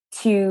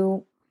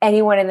to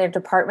anyone in their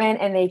department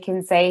and they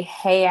can say,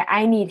 hey,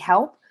 I need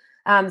help.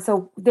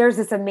 So there's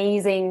this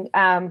amazing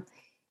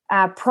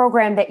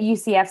program that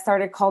UCF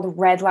started called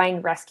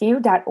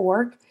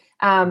redlinerescue.org.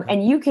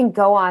 And you can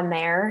go on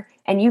there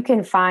and you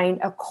can find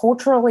a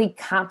culturally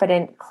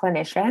competent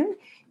clinician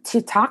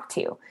to talk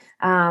to.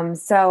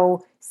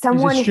 So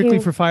someone is it strictly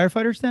for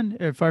firefighters then?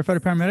 Firefighter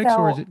paramedics,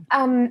 or is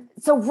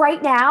it? So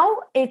right now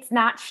it's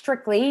not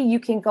strictly. You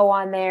can go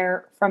on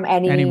there from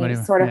any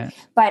sort of,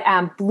 but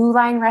Blue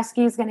Line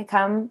Rescue is going to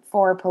come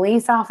for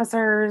police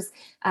officers.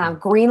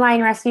 Green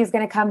Line Rescue is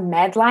going to come.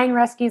 Med Line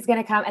Rescue is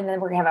going to come, and then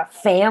we're going to have a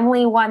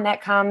family one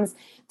that comes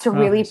to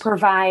really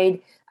provide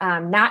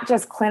not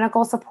just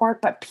clinical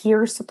support but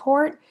peer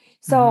support.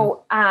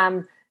 So.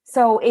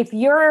 So if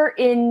you're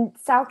in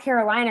South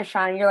Carolina,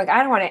 Sean, and you're like,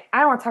 I don't want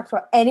to talk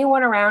to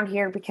anyone around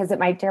here because it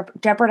might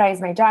jeopardize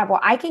my job.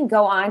 Well, I can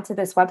go on to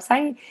this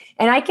website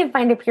and I can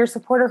find a peer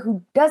supporter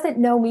who doesn't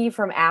know me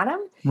from Adam,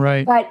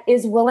 right, but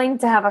is willing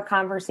to have a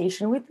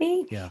conversation with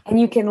me. Yeah. And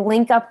you can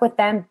link up with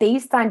them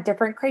based on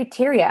different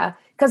criteria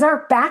because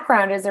our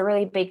background is a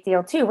really big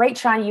deal too, right?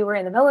 Sean, you were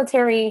in the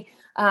military.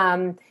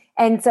 And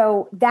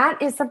so that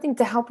is something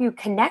to help you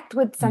connect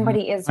with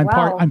somebody as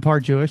well. I'm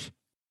part Jewish.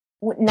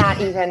 Not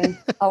even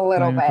a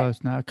little bit.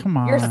 Close now. Come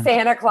on. You're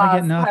Santa Claus. I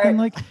get nothing.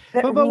 Like,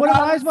 but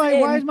why is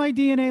my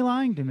DNA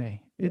lying to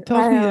me? It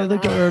tells me,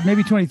 or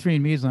maybe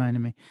 23andMe is lying to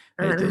me.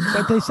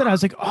 But they said, I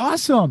was like,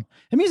 awesome.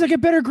 It means I get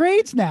better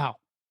grades now.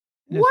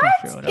 What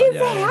is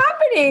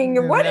happening?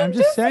 Yeah, What I'm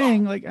just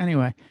saying, like,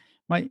 anyway,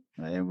 I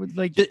would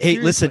like. Hey,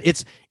 listen,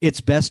 it's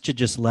best to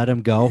just let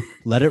him go.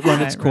 Let it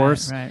run its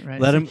course. Right.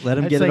 Let him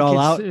get it all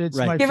out.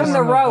 Right. Give him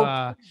the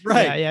rope.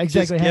 Right. Yeah,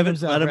 exactly.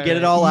 Let him get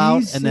it all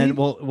out, and then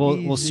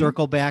we'll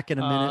circle back in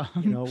a minute.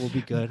 We'll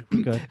be good.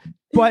 We're good.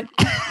 But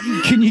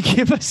can you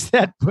give us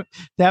that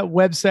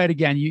website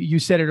again? You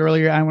said it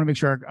earlier. I want to make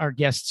sure our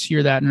guests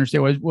hear that and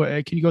understand.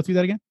 Can you go through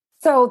that again?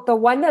 So the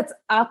one that's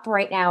up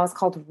right now is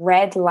called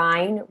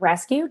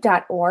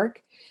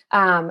redlinerescue.org.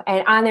 And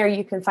on there,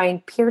 you can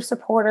find peer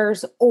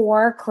supporters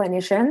or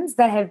clinicians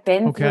that have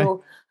been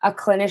through a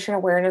clinician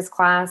awareness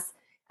class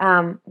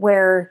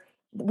where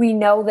we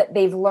know that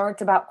they've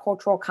learned about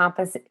cultural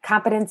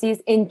competencies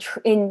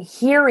in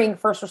hearing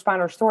first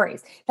responder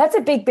stories. That's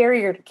a big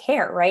barrier to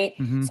care, right?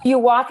 Mm-hmm. So you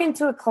walk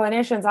into a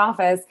clinician's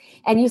office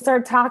and you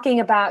start talking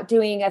about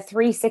doing a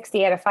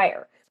 360 at a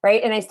fire.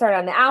 Right. And I started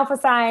on the alpha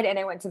side and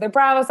I went to the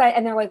Bravo side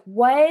and they're like,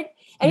 what?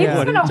 And you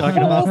just spent a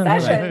whole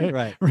session.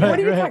 Right. What are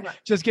you talking about?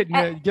 Just get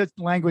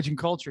language and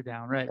culture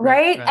down.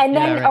 Right. And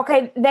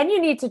then, then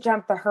you need to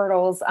jump the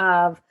hurdles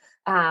of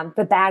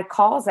the bad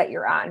calls that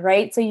you're on.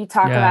 Right. So you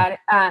talk about,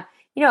 a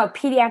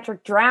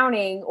pediatric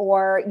drowning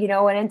or,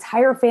 an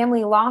entire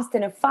family lost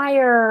in a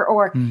fire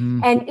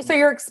and so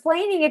you're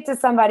explaining it to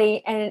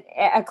somebody and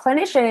a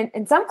clinician,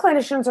 and some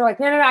clinicians are like,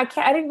 no, I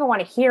can't, I don't even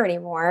want to hear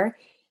anymore.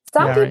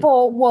 Some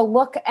people will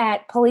look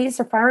at police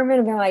or firemen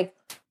and be like,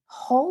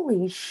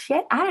 holy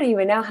shit, I don't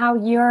even know how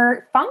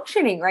you're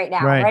functioning right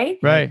now. Right.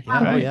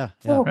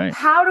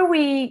 How do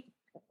we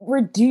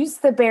reduce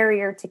the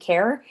barrier to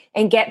care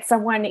and get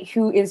someone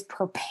who is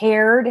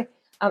prepared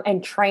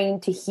and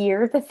trained to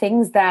hear the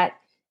things that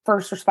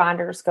first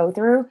responders go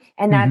through?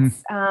 And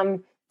that's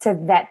to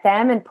vet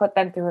them and put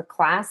them through a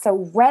class.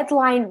 So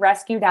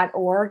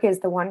redlinerescue.org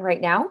is the one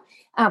right now.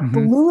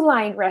 Blue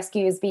Line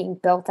Rescue is being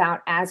built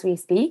out as we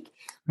speak.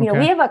 We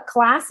have a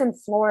class in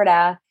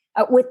Florida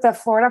with the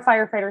Florida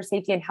Firefighter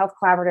Safety and Health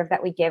Collaborative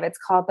that we give. It's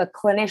called the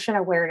Clinician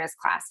Awareness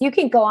Class. You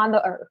can go on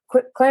the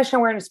Clinician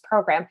Awareness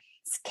Program,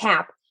 it's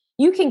CAP.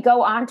 You can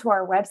go onto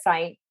our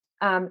website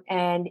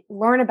and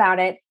learn about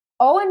it.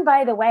 Oh, and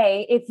by the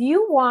way, if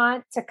you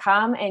want to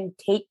come and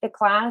take the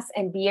class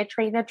and be a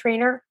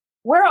trainer,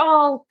 we're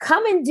all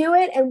come and do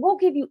it. And we'll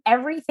give you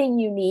everything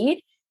you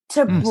need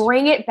to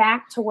bring it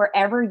back to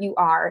wherever you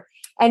are.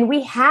 And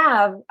we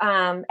have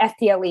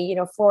FDLE,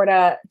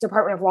 Florida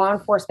Department of Law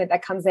Enforcement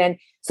that comes in.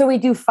 So we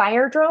do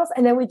fire drills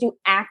and then we do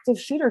active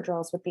shooter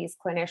drills with these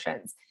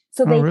clinicians.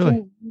 So they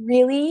can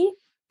really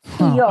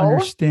feel.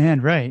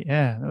 Understand. Right.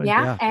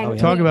 Yeah. And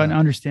talk about and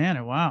understand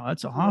it. Wow.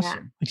 That's awesome.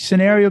 Yeah. Like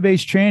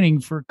scenario-based training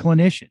for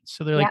clinicians.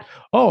 So they're like,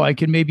 I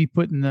can maybe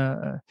put in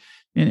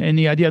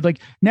the idea, like,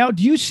 now,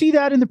 do you see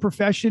that in the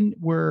profession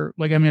where,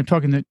 like, I'm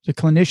talking the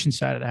clinician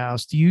side of the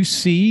house. Do you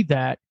see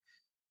that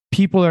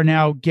people are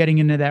now getting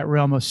into that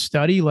realm of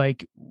study?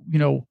 Like,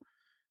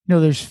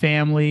 there's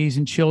families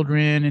and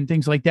children and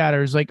things like that.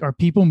 Or are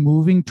people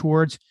moving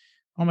towards,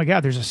 oh my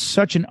God, there's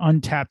such an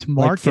untapped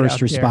market like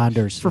first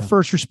responders for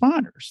first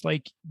responders.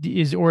 Like,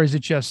 is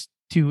it just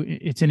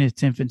it's in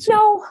its infancy?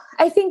 No,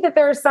 I think that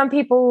there are some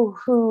people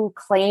who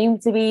claim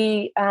to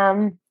be,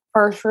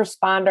 first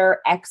responder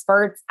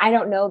experts. I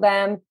don't know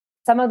them.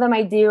 Some of them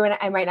I do, and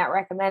I might not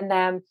recommend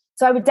them.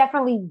 So I would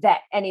definitely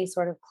vet any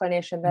sort of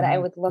clinician that I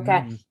would look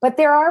at. But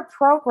there are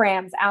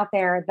programs out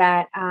there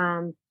that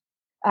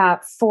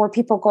for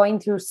people going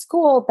through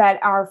school that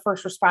are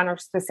first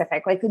responder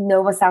specific, like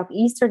Nova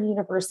Southeastern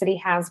University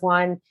has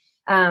one.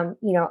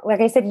 Like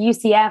I said,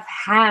 UCF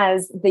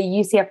has the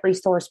UCF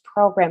Restores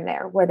program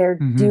there where they're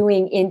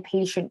doing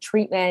inpatient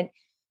treatment.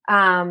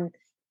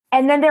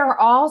 And then there are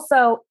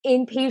also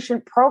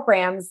inpatient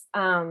programs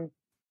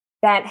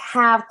that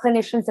have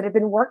clinicians that have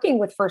been working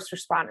with first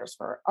responders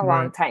for a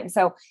long time.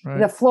 So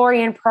the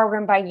Florian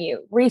program by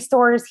you,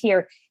 Restores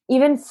here,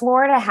 even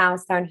Florida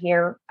House down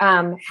here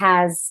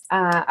has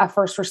a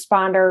first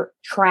responder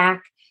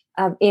track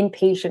of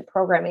inpatient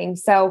programming.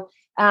 So,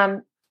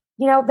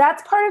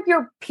 that's part of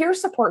your peer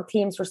support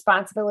team's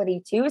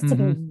responsibility too, is to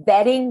be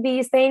vetting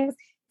these things,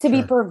 to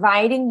be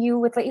providing you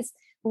with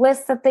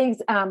lists of things.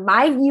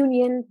 My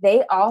union,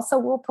 they also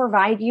will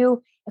provide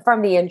you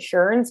from the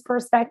insurance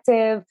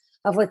perspective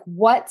of like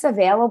what's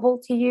available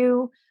to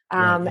you.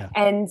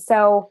 And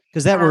so,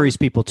 because that worries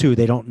people too.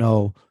 They don't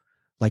know,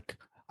 like,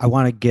 I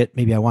want to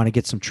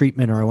get some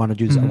treatment, or I want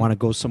to do, I want to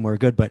go somewhere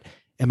good, but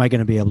am I going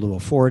to be able to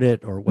afford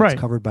it, or what's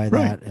covered by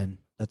that? And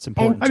that's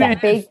important. And a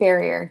big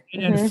barrier.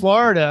 And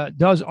Florida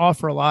does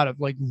offer a lot of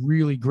like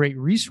really great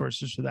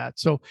resources for that.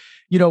 So,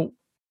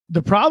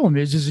 the problem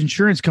is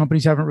insurance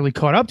companies haven't really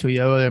caught up to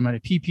you. Oh, I'm at a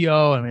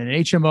PPO, I'm at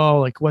an HMO,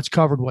 like what's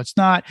covered, what's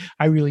not.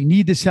 I really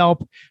need this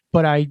help,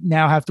 but I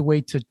now have to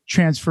wait to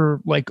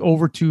transfer like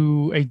over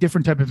to a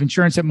different type of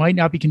insurance that might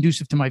not be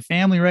conducive to my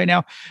family right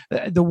now.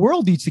 The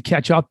world needs to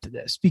catch up to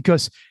this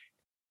because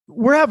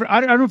we're having,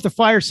 I don't know if the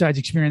fireside's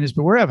experiencing this,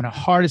 but we're having a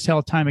hard as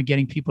hell time of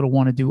getting people to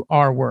want to do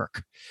our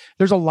work.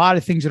 There's a lot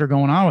of things that are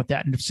going on with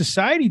that. And if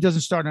society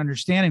doesn't start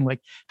understanding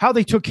like how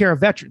they took care of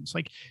veterans,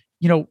 like,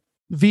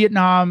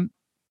 Vietnam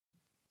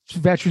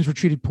veterans were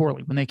treated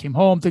poorly when they came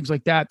home, things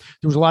like that.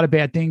 There was a lot of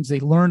bad things. They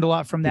learned a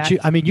lot from that.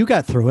 You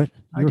got through it.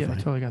 I did. I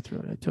totally got through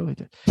it. I totally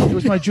did. It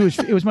was my Jewish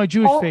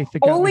faith that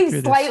got only me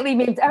through slightly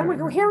this. maybe. Oh my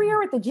God, here we are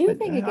with the Jew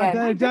thing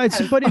again.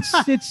 But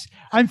it's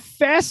I'm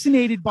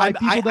fascinated by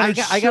people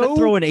that I got to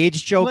throw an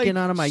age joke in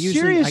on them. I got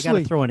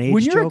to throw an age joke.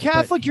 When you're a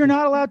Catholic, you're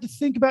not allowed to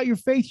think about your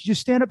faith. You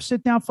just stand up,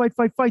 sit down, fight.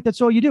 That's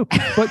all you do.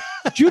 But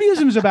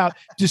Judaism is about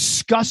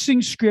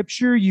discussing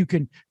scripture. You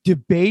can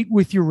debate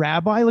with your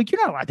rabbi. Like, you're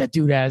not allowed that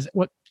dude as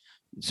what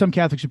some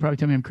Catholics would probably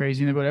tell me I'm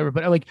crazy and whatever.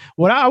 But like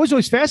what I was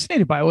always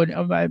fascinated by when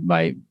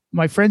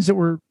my friends that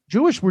were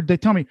Jewish they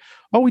tell me,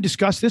 oh, we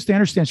discussed this. They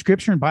understand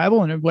scripture and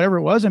Bible and whatever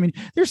it was. I mean,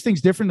 there's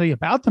things differently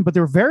about them, but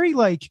they're very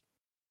like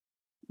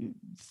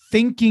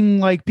thinking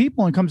like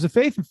people when it comes to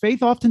faith, and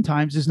faith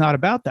oftentimes is not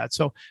about that.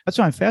 So that's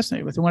why I'm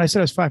fascinated with it. When I said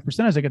I was 5%,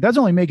 I was like, that's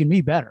only making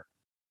me better.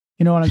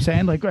 You know what I'm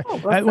saying? Like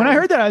when I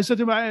heard that, I said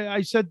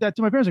that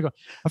to my parents. I go,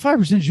 I'm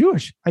 5%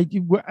 Jewish.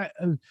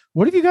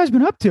 What have you guys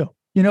been up to?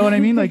 You know what I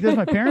mean? Like that's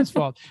my parents'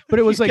 fault, but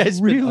it was like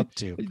really,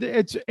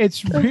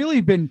 it's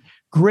really been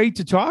great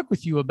to talk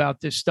with you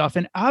about this stuff.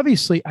 And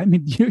obviously, I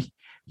mean,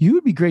 you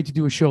would be great to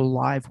do a show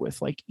live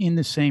with, like in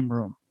the same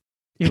room.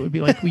 It would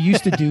be like we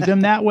used to do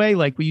them that way.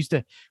 Like we used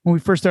to, when we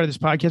first started this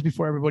podcast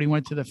before everybody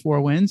went to the Four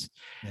Winds,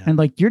 and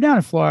like, you're down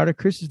in Florida.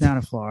 Chris is down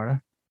in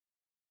Florida.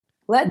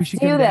 We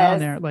should do this down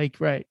there. Like,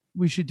 right.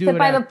 We should do sit it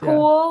by the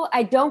pool.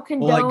 I don't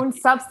condone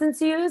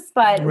substance use,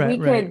 but we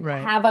could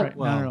have a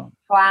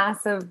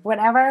glass of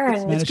whatever.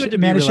 And it's good to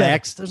be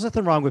relaxed. There's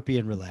nothing wrong with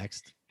being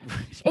relaxed.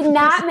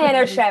 Not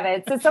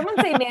Manischewitz. Did someone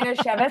say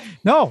Manischewitz?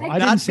 No, I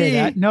didn't say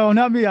that. No,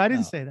 not me. I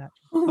didn't say that.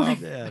 Oh my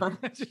God.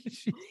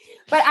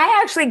 But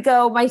I actually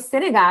my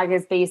synagogue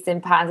is based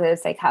in positive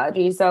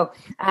psychology. So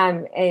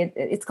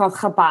it's called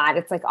Chabad.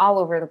 It's like all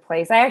over the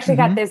place. I actually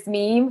got this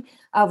meme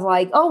of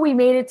like, oh, we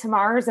made it to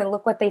Mars and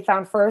look what they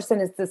found first.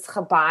 And it's this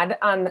Chabad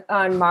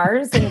on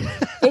Mars. And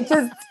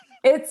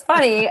it's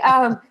funny.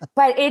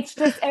 But it's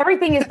just,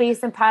 everything is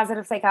based in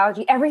positive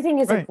psychology. Everything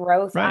is a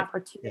growth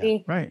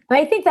opportunity. Yeah, right. But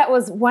I think that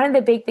was one of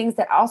the big things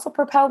that also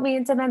propelled me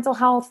into mental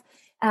health.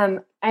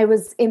 I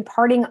was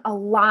imparting a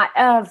lot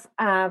of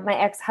my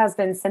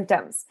ex-husband's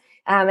symptoms.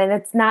 And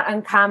it's not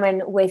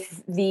uncommon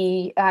with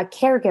the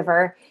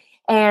caregiver.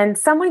 And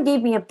someone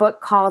gave me a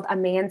book called A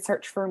Man's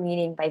Search for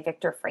Meaning by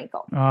Viktor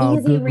Frankl. Oh,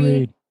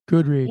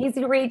 good read.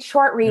 Easy read,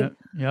 short read.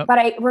 Yep. But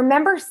I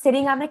remember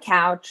sitting on the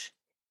couch,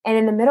 and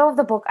in the middle of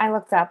the book, I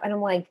looked up and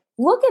I'm like,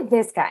 look at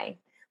this guy.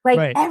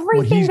 Like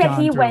everything that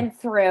he went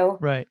through.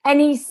 Right.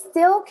 And he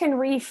still can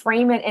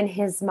reframe it in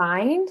his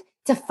mind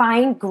to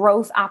find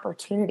growth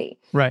opportunity.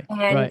 Right.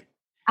 And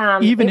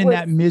even in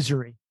that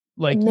misery.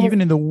 Like even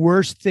in the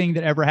worst thing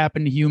that ever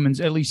happened to humans,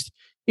 at least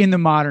in the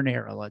modern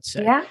era, let's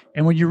say. Yeah.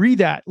 And when you read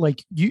that,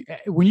 like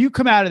when you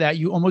come out of that,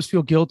 you almost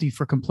feel guilty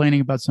for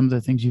complaining about some of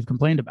the things you've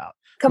complained about.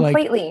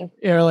 Completely.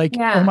 You're like,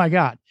 oh my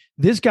God,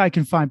 this guy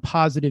can find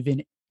positive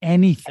in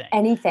anything.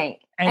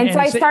 And so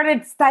I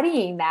started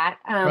studying that.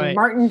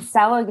 Martin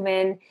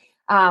Seligman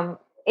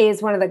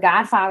is one of the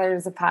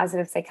godfathers of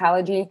positive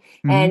psychology.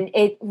 And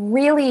it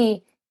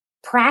really,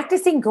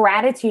 practicing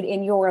gratitude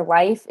in your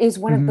life is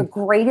one of the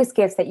greatest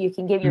gifts that you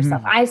can give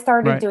yourself. I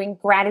started doing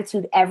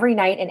gratitude every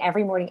night and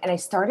every morning, and I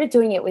started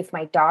doing it with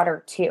my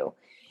daughter too.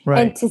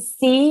 And to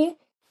see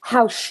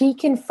how she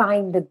can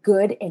find the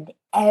good in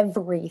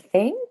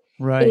everything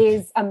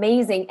is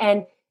amazing.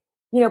 And,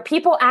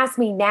 people ask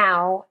me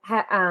now,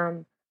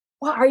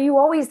 well, are you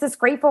always this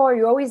grateful? Are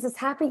you always this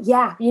happy?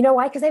 Yeah. You know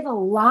why? Because I have a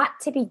lot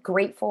to be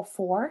grateful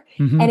for.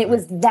 And it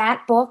was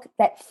that book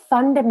that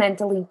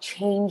fundamentally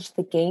changed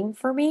the game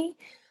for me.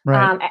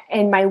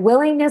 And my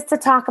willingness to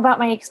talk about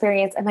my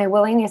experience and my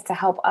willingness to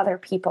help other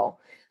people.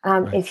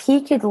 If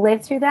he could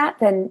live through that,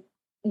 then,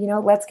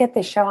 let's get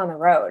this show on the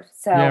road.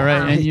 So,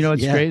 And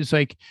it's great. It's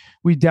like,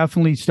 we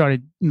definitely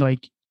started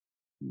like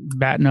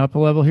batting up a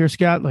level here,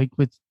 Scott, like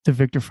with the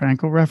Viktor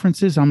Frankl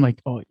references. I'm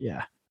like, oh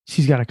yeah,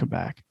 she's got to come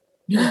back.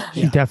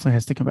 She definitely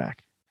has to come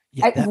back.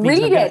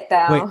 Read it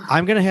though. Wait,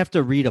 I'm going to have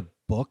to read a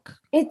book.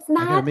 It's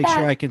not. I got to make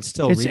sure I can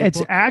still read it.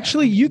 It's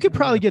actually, you could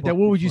probably get that.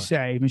 What would you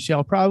say,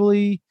 Michelle?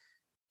 Probably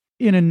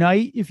in a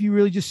night if you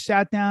really just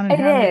sat down and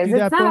do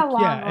that book. It's not a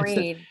long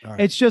read.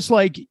 It's just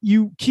like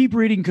you keep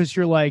reading because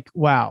you're like,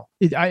 wow.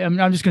 I'm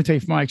just going to tell you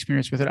from my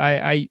experience with it.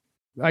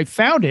 I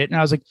found it and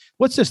I was like,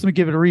 what's this? Let me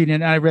give it a read.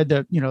 And I read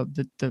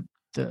the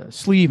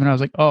sleeve and I was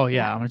like, oh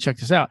yeah, I'm going to check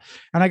this out.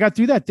 And I got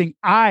through that thing.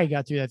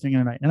 In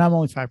a night, and I'm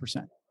only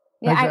 5%.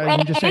 Yeah,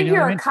 I'm just saying, and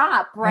you're what I a mean?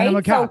 cop, right? I'm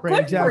a cop, so right,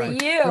 good exactly.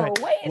 for you.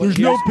 Right. Way to There's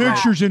do no that.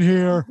 pictures in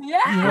here.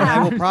 Yeah. And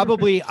I'll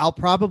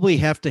probably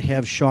have to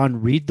have Sean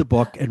read the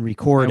book and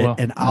record it,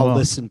 and I'll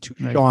listen to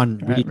Sean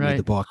read me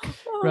the book.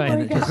 Oh Right.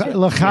 my gosh.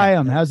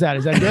 L'chaim. How's that?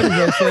 Is that good? Did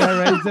I say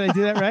that right? Did I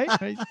do that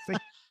right? Right? It's like,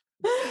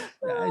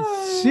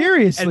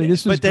 seriously,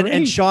 this was great.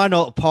 And Sean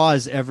will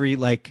pause every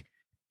like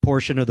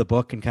portion of the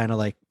book and kind of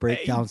like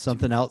break down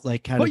something else,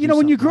 like kind of. But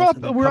when you grow up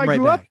where I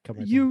grew up,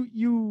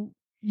 you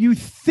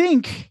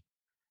think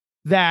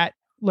that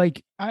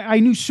like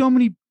I knew so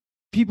many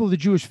people of the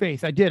Jewish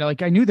faith. I did.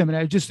 Like I knew them,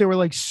 and they were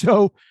like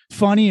so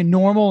funny and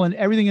normal and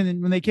everything. And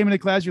then when they came into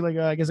class, you're like,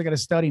 I guess I got to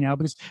study now,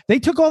 because they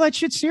took all that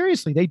shit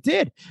seriously. They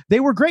did. They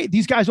were great.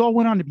 These guys all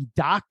went on to be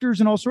doctors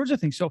and all sorts of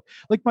things. So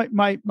like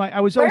my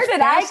I was. Where did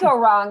I go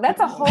wrong?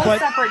 That's a whole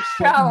separate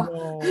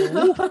show.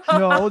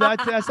 No,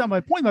 that's not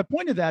my point. My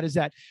point of that is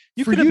that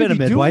you could have been a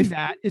midwife.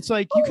 That it's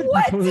like you could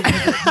have been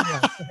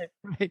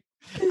right.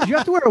 Do you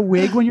have to wear a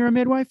wig when you're a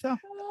midwife though?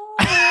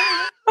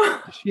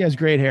 She has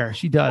great hair.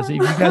 She does. If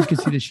you guys can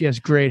see this, she has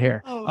great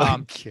hair.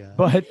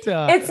 But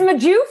it's my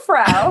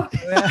Jufro.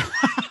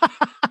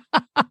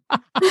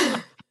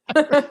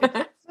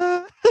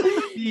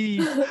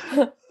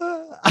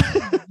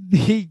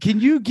 Can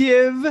you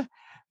give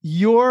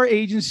your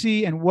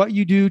agency and what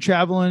you do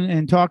traveling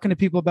and talking to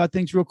people about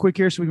things real quick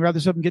here, so we can wrap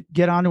this up and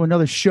get on to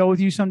another show with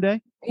you someday?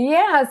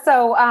 Yeah.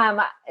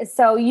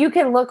 So you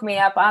can look me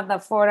up on the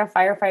Florida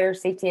Firefighter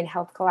Safety and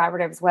Health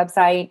Collaborative's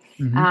website.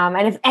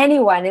 And if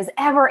anyone is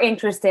ever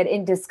interested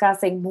in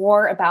discussing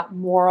more about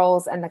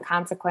morals and the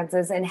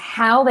consequences and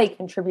how they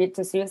contribute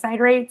to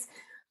suicide rates,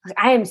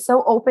 I am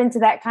so open to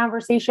that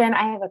conversation.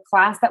 I have a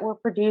class that we're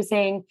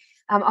producing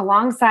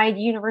alongside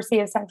University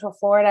of Central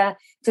Florida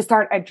to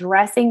start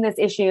addressing this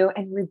issue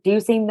and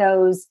reducing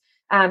those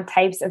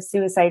types of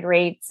suicide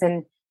rates,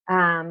 and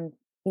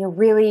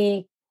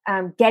really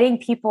getting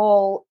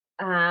people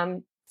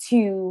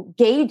to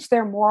gauge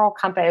their moral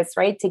compass,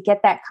 right? To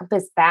get that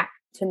compass back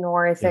to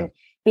north and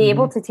be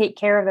able to take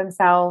care of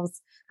themselves,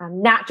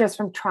 not just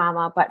from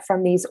trauma, but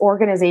from these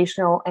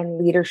organizational and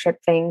leadership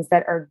things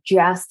that are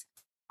just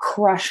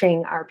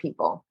crushing our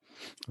people.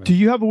 Do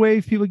you have a way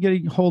of people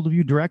getting hold of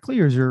you directly,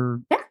 or is there?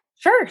 Yeah,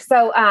 sure.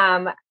 So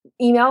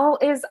email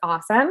is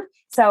awesome.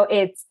 So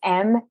it's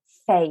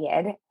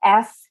mfayed,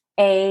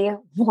 Fayed.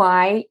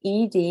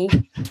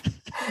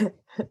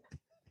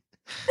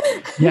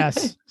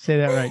 Yes, say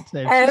that right.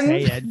 Fayed.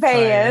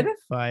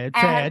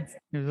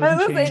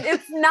 Listen,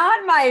 it's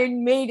not my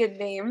maiden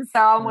name, so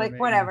I'm like,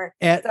 whatever.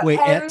 At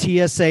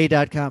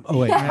tsa.com. Oh,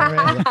 wait,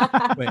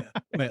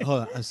 hold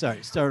on. I'm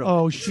sorry. Start over.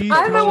 Oh,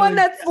 I'm the one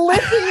that's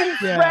listening and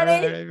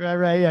spreading.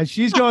 Right. Yeah,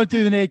 she's going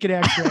through the naked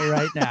X-ray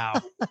right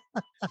now.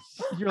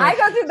 I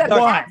go through the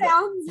pat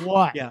downs.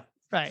 What? Yeah.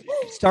 Right.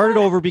 Start it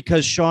over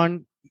because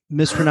Sean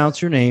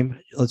mispronounced your name.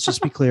 Let's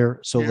just be clear.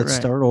 So let's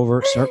start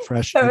over. Start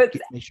fresh. So it's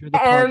make sure the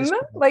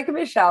like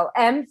Michelle,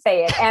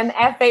 Fayed,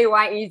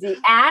 MFAYED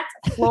at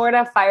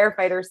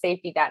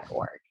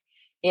FloridaFirefighterSafety.org.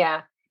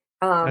 Yeah.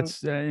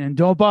 That's and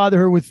don't bother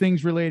her with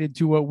things related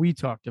to what we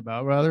talked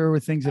about. Bother her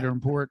with things that are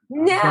important.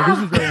 No. So this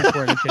is very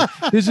important.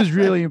 This is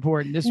really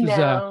important. This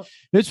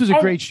was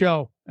a great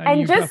show.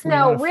 And just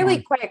know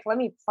really quick, let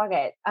me plug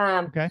it.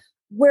 Okay.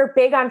 We're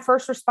big on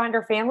first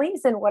responder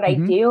families and what I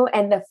do.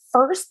 And the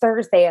first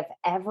Thursday of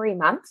every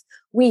month,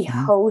 we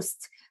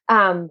host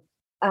a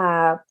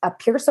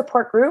peer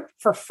support group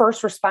for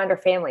first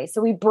responder families.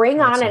 So we bring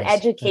on an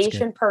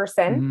education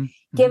person,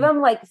 give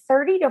them like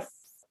 30 to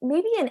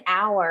maybe an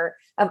hour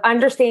of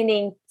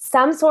understanding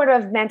some sort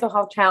of mental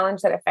health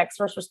challenge that affects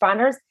first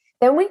responders.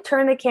 Then we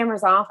turn the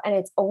cameras off and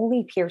it's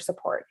only peer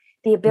support.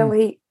 The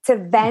ability to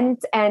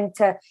vent and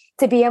to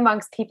be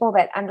amongst people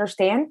that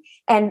understand,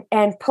 and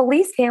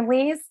police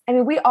families. I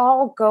mean, we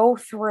all go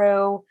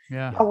through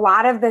a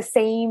lot of the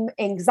same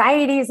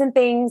anxieties and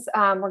things,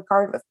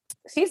 regardless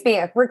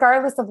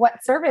of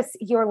what service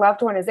your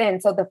loved one is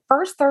in. So the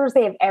first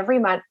Thursday of every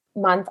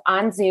month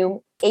on Zoom,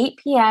 8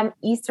 p.m.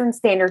 Eastern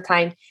Standard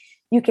Time,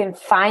 you can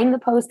find the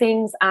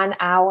postings on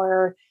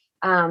our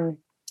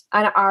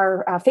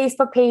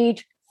Facebook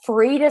page,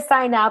 free to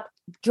sign up.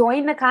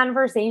 Join the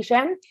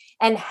conversation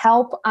and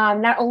help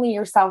not only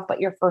yourself,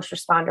 but your first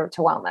responder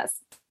to wellness.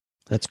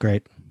 That's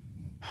great.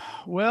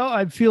 Well,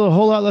 I feel a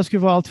whole lot less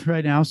gewalt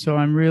right now. So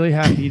I'm really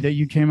happy that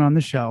you came on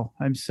the show.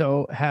 I'm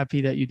so happy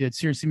that you did.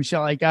 Seriously,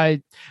 Michelle, like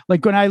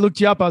when I looked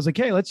you up, I was like,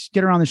 hey, let's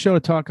get her on the show to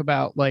talk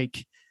about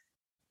like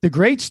the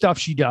great stuff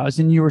she does.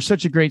 And you were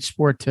such a great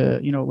sport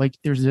to, like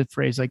there's a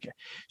phrase like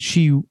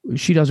she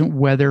doesn't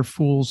weather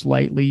fools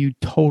lightly. You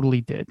totally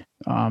did.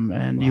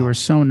 And you were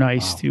so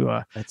nice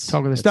to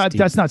talk with us.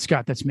 That's not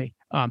Scott. That's me.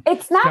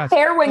 It's not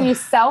fair when you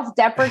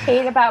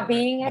self-deprecate about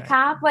being a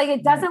cop. Like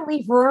it doesn't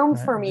leave room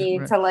for me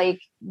to like.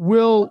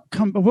 We'll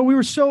come. But we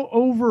were so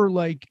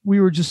we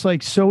were just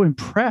like so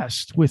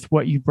impressed with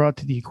what you brought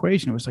to the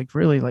equation. It was like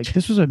really like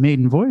this was a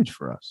maiden voyage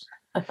for us.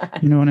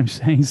 You know what I'm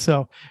saying?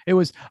 So it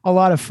was a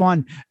lot of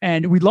fun,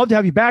 and we'd love to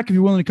have you back if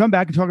you're willing to come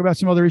back and talk about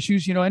some other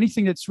issues.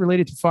 Anything that's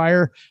related to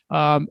fire,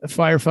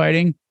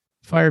 firefighting,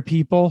 fire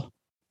people,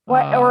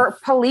 or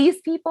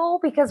police people,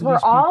 because we're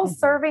all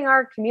serving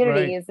our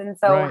communities. And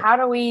so how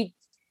do we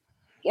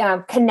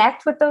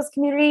connect with those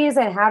communities,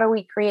 and how do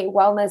we create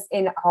wellness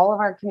in all of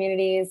our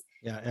communities?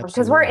 Yeah, absolutely.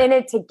 Because we're in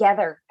it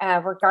together,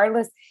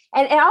 regardless.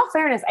 And in all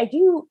fairness, I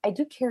do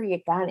carry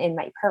a gun in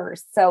my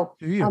purse. So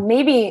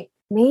maybe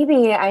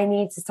I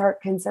need to start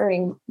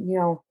considering,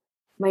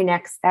 my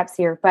next steps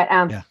here. But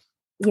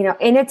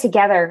in it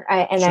together.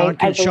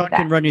 Sean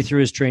can run you through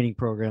his training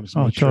programs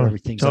and make sure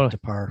everything's up to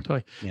par.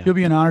 Totally. Yeah. You'll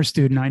be an honor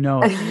student, I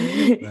know.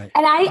 Right. And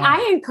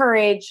I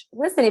encourage,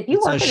 listen, if you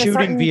it's work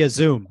shooting via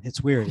Zoom. It's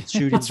weird. It's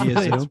shooting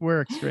via Zoom. It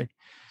works great.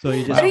 So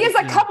you just, I think it's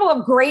a couple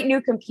of great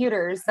new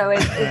computers. So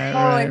it's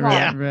totally cool.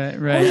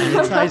 Right.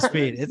 It's high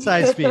speed. It's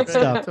high speed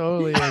stuff. It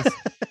totally is.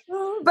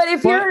 But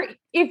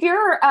if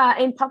you're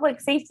in public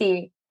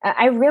safety,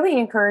 I really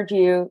encourage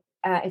you,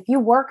 if you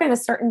work in a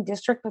certain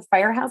district with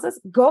firehouses,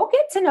 go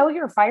get to know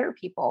your fire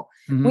people.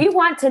 Mm-hmm. We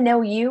want to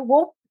know you.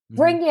 We'll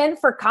bring you in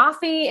for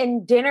coffee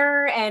and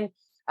dinner, and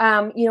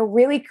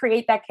really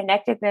create that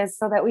connectedness,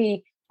 so that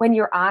when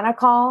you're on a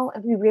call,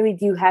 we really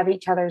do have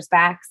each other's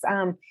backs.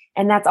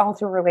 And that's all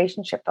through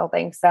relationship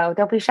building. So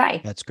don't be shy.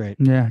 That's great.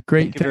 Yeah,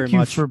 great. Thank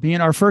you for being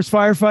our first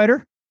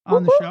firefighter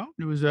on the show.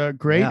 It was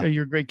great. Yeah.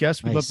 You're a great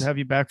guest. We'd love to have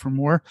you back for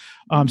more.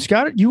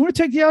 Scott, you want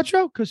to take the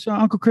outro? Because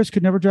Uncle Chris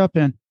could never drop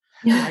in.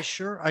 I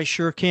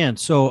sure can.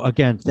 So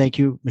again, thank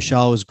you,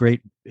 Michelle. It was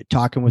great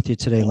talking with you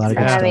today. A lot of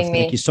good stuff.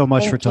 Thank you so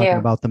much for talking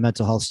about the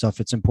mental health stuff.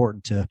 It's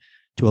important to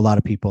a lot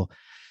of people.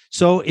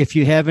 So if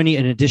you have any,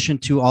 in addition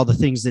to all the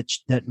things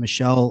that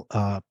Michelle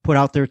put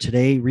out there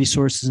today,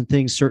 resources and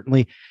things,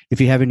 certainly if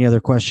you have any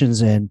other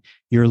questions and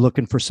you're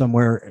looking for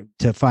somewhere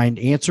to find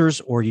answers,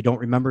 or you don't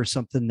remember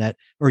something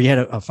or you had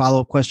a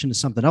follow-up question to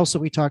something else that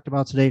we talked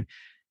about today,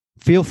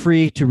 feel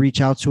free to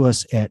reach out to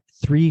us at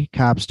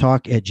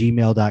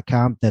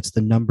 3copstalk@gmail.com. That's the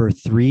number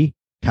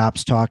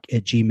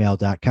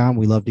 3copstalk@gmail.com.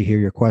 We love to hear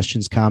your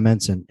questions,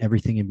 comments, and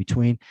everything in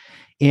between.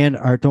 And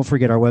don't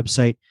forget our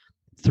website,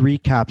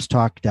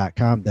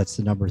 3copstalk.com. That's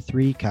the number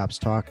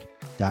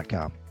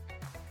 3copstalk.com.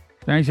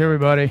 Thanks,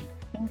 everybody.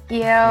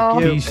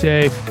 Thank you. Be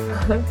safe.